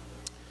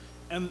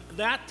 And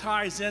that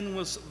ties in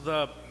with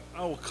the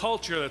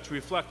culture that's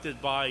reflected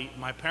by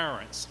my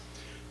parents,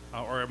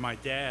 or my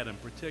dad in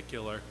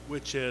particular,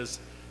 which is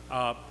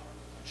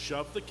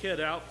shove the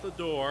kid out the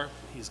door,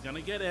 he's going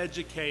to get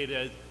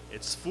educated,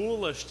 it's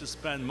foolish to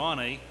spend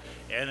money,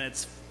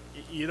 and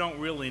you don't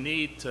really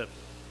need to,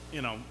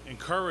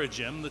 encourage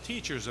him. The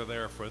teachers are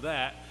there for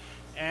that.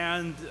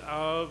 And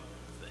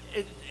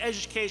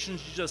education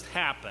should just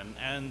happen,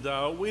 and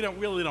we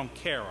really don't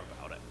care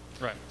about it.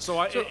 Right.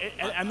 So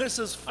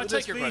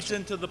this feeds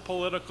into the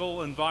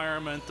political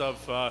environment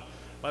of,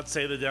 let's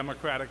say, the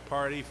Democratic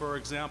Party, for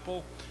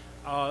example.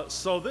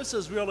 So this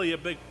is really a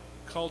big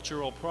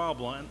cultural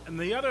problem. And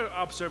the other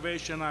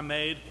observation I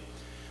made.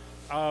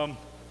 Well,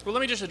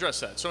 let me just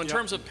address that. So in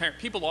terms of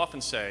people often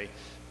say,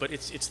 but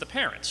it's the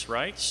parents,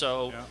 right?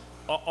 So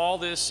all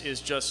this is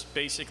just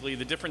basically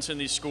the difference in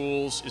these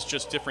schools is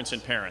just difference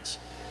in parents.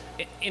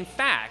 In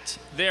fact,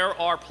 there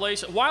are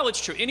places, while it's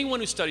true,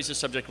 anyone who studies this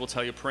subject will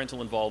tell you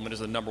parental involvement is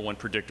the #1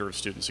 predictor of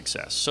student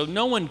success. So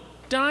no one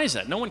denies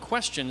that. No one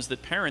questions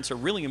that parents are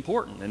really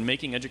important in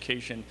making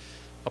education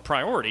a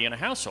priority in a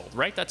household,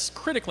 right? That's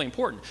critically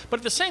important. But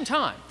at the same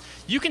time,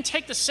 you can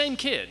take the same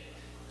kid,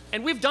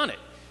 and we've done it,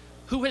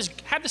 who has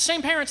had the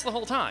same parents the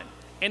whole time,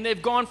 and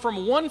they've gone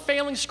from one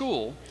failing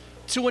school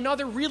to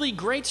another really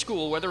great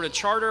school, whether it's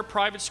a charter,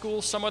 private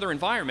school, some other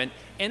environment,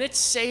 and it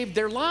saved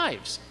their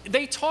lives.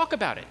 They talk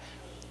about it.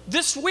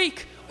 This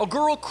week, a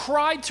girl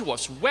cried to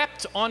us,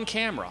 wept on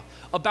camera,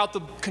 about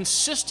the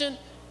consistent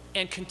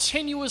and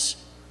continuous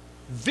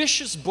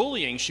vicious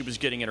bullying she was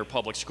getting in her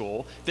public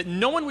school that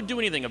no one would do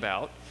anything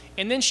about,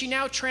 and then she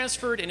now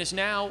transferred and is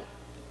now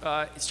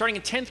starting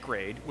in 10th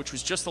grade, which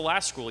was just the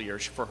last school year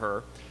for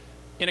her,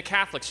 in a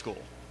Catholic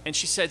school. And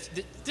she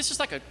said, this is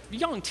like a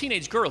young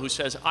teenage girl who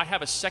says, I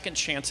have a second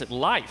chance at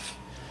life.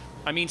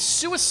 I mean,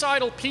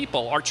 suicidal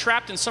people are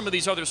trapped in some of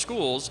these other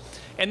schools,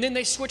 and then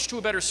they switch to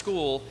a better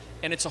school,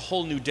 and it's a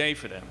whole new day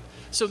for them.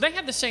 So they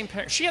had the same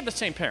she had the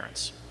same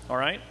parents, all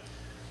right?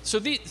 So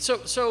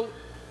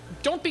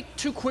don't be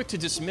too quick to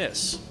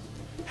dismiss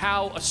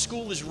how a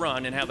school is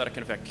run and how that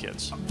can affect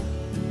kids.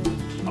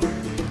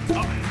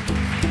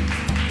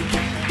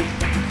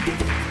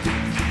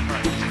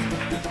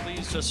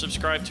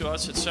 Subscribe to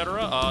us,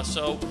 etc.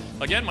 So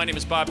again, my name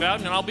is Bob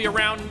Bowdon, and I'll be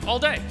around all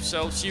day.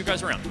 So see you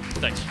guys around.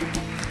 Thanks.